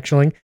Kurz is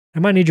actually, I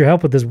might need your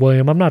help with this,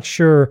 William. I'm not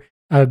sure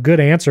a good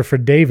answer for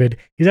David.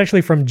 He's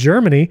actually from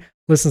Germany,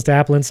 listens to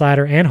Apple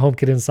Insider and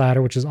HomeKit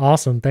Insider, which is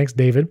awesome. Thanks,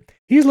 David.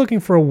 He's looking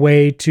for a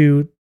way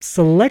to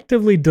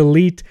selectively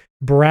delete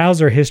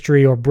browser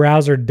history or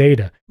browser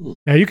data.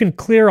 Now, you can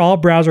clear all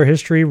browser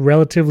history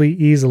relatively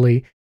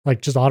easily,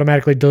 like just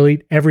automatically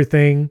delete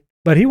everything.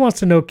 But he wants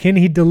to know, can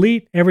he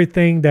delete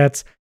everything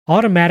that's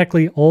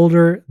automatically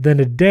older than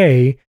a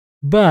day,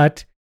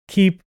 but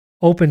keep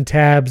open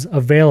tabs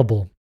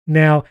available?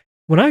 Now,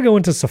 when I go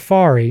into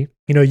Safari,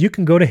 you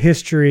can go to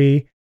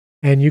history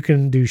and you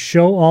can do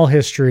show all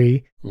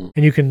history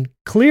and you can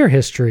clear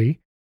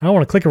history. I don't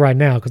want to click it right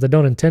now because I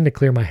don't intend to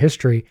clear my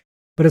history.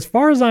 But as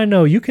far as I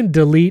know, you can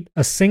delete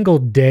a single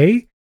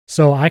day.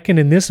 So I can,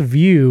 in this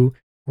view,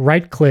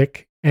 right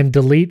click and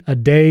delete a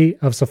day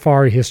of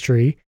Safari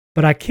history,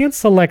 but I can't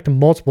select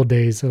multiple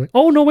days. So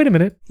oh, no, wait a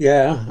minute.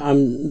 Yeah,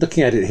 I'm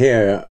looking at it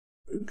here.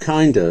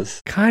 Kind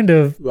of.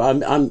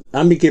 I'm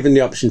being given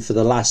the option for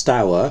the last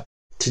hour,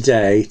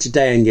 today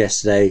and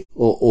yesterday,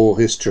 or all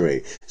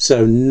history.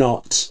 So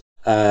not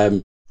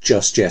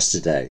just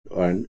yesterday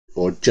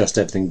or just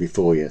everything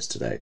before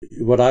yesterday.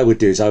 What I would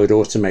do is I would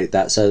automate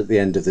that so at the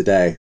end of the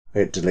day,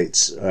 it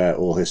deletes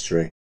all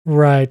history.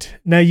 Right.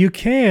 Now you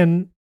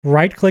can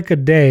right-click a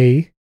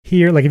day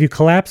here. Like if you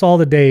collapse all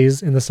the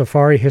days in the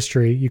Safari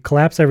history, you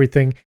collapse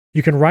everything,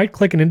 you can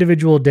right-click an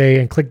individual day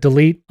and click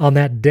delete on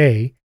that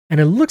day. And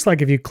it looks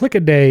like if you click a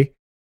day,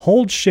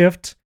 hold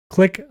shift,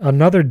 click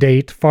another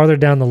date farther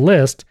down the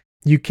list,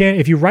 you can,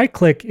 if you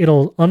right-click,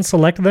 it'll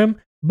unselect them.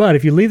 But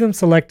if you leave them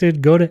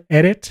selected, go to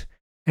edit,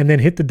 and then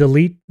hit the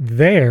delete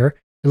there,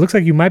 it looks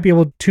like you might be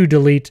able to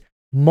delete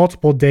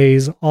multiple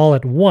days all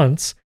at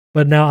once.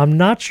 But now I'm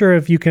not sure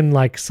if you can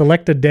like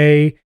select a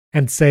day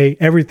and say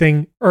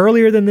everything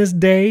earlier than this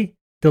day,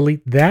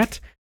 delete that.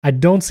 I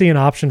don't see an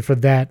option for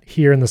that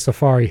here in the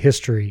Safari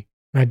history.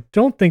 And I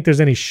don't think there's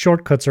any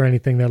shortcuts or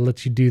anything that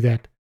lets you do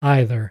that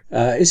either.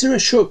 Is there a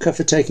shortcut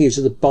for taking you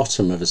to the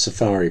bottom of a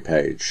Safari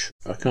page?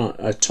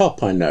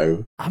 Top, I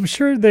know. I'm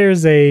sure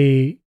there's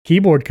a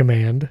keyboard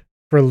command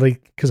for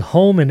like, because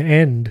home and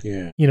end,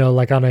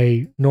 like on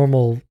a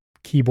normal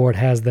keyboard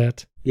has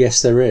that.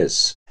 Yes, there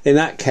is. In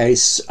that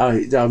case, I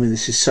mean,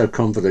 this is so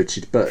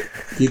convoluted, but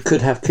you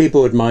could have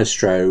Keyboard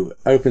Maestro,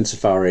 open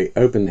Safari,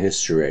 open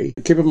history.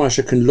 Keyboard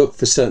Maestro can look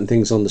for certain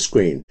things on the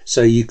screen.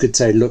 So you could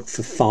say, look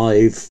for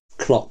 5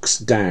 clocks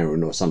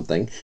down or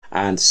something,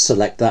 and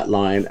select that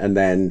line and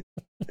then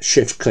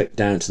shift click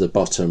down to the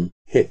bottom,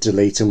 hit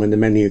delete, and when the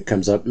menu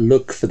comes up,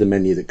 look for the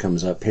menu that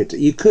comes up,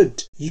 you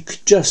could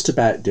just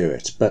about do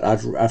it, but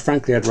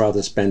frankly I'd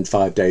rather spend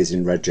 5 days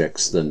in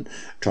regex than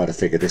try to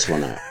figure this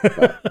one out.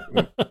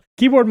 But,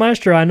 Keyboard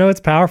Maestro, I know it's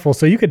powerful,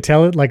 so you could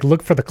tell it like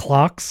look for the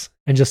clocks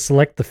and just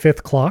select the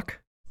 5th clock.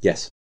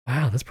 Yes.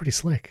 Wow, that's pretty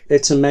slick.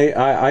 It's amazing.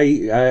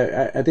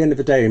 At the end of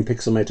the day, in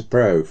Pixelmator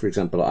Pro, for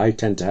example, I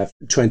tend to have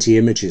 20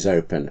 images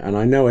open, and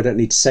I know I don't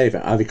need to save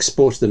it. I've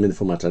exported them in the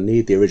format I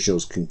need. The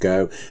originals can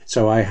go.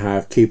 So I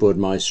have Keyboard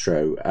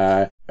Maestro,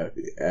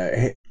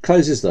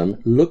 closes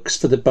them, looks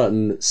for the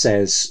button that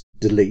says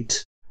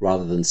delete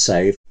rather than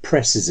save,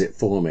 presses it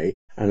for me,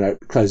 and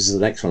closes the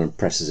next one and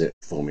presses it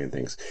for me and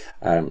things.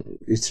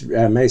 It's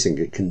amazing.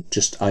 It can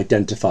just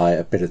identify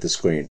a bit of the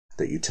screen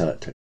that you tell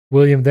it to.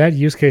 William, that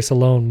use case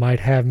alone might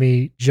have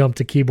me jump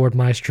to Keyboard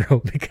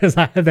Maestro because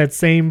I have that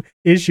same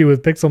issue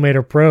with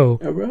Pixelmator Pro.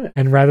 Oh, right.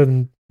 And rather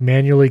than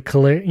manually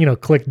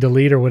click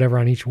delete or whatever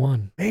on each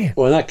one. Man.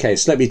 Well, in that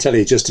case, let me tell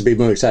you, just to be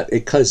more exact,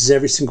 it closes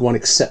every single one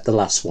except the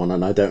last one,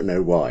 and I don't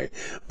know why.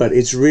 But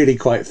it's really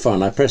quite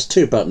fun. I press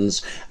 2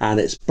 buttons, and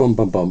it's boom,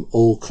 boom, boom,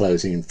 all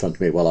closing in front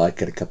of me while I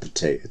get a cup of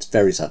tea. It's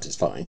very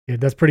satisfying. Yeah,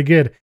 that's pretty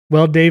good.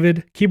 Well,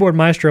 David, Keyboard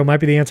Maestro might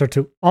be the answer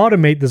to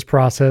automate this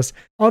process.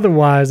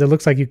 Otherwise, it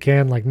looks like you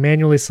can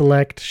manually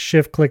select,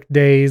 shift-click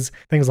days,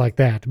 things like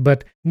that.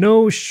 But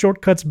no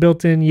shortcuts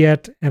built in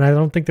yet, and I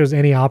don't think there's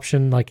any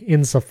option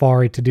in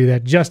Safari to do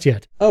that just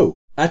yet. Oh,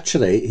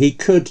 actually, he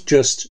could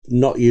just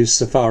not use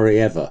Safari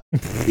ever,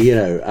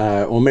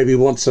 or maybe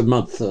once a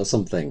month or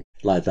something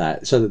like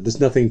that, so that there's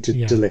nothing to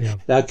delete. Yeah.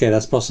 Okay,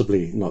 that's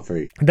possibly not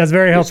very. That's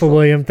very helpful,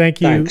 William. Thank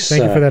you. Thanks,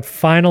 Thank you for that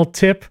final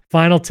tip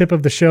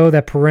of the show,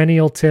 that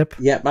perennial tip.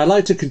 Yeah, I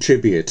like to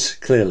contribute,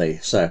 clearly.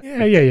 So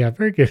yeah.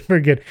 Very good, very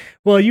good.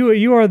 Well,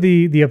 you are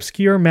the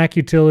obscure Mac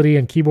utility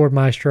and Keyboard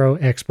Maestro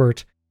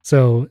expert.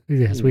 So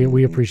yes,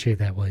 we appreciate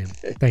that, William.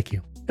 Thank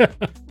you.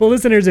 Well,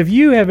 listeners, if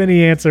you have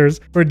any answers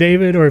for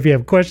David, or if you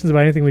have questions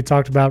about anything we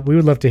talked about, we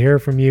would love to hear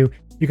from you.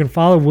 You can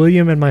follow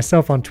William and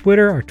myself on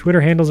Twitter. Our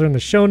Twitter handles are in the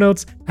show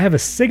notes. I have a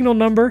Signal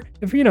number.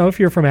 If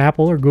you're from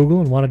Apple or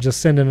Google and want to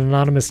just send an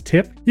anonymous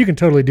tip, you can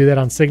totally do that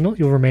on Signal.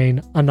 You'll remain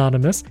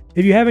anonymous.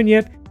 If you haven't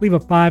yet, leave a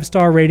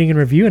 5-star rating and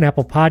review in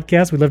Apple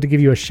Podcasts. We'd love to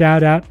give you a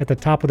shout out at the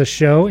top of the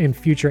show in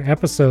future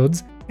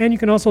episodes. And you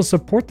can also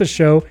support the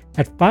show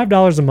at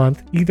 $5 a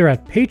month, either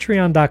at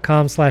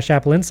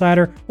patreon.com/Apple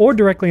Insider or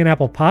directly in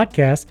Apple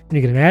Podcasts. And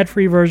you get an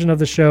ad-free version of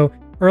the show,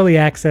 early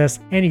access,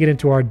 and you get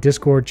into our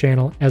Discord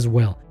channel as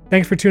well.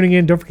 Thanks for tuning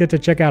in. Don't forget to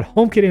check out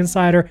HomeKit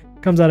Insider.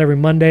 It comes out every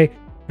Monday,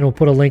 and we'll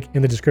put a link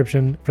in the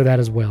description for that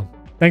as well.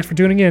 Thanks for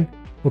tuning in.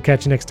 We'll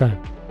catch you next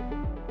time.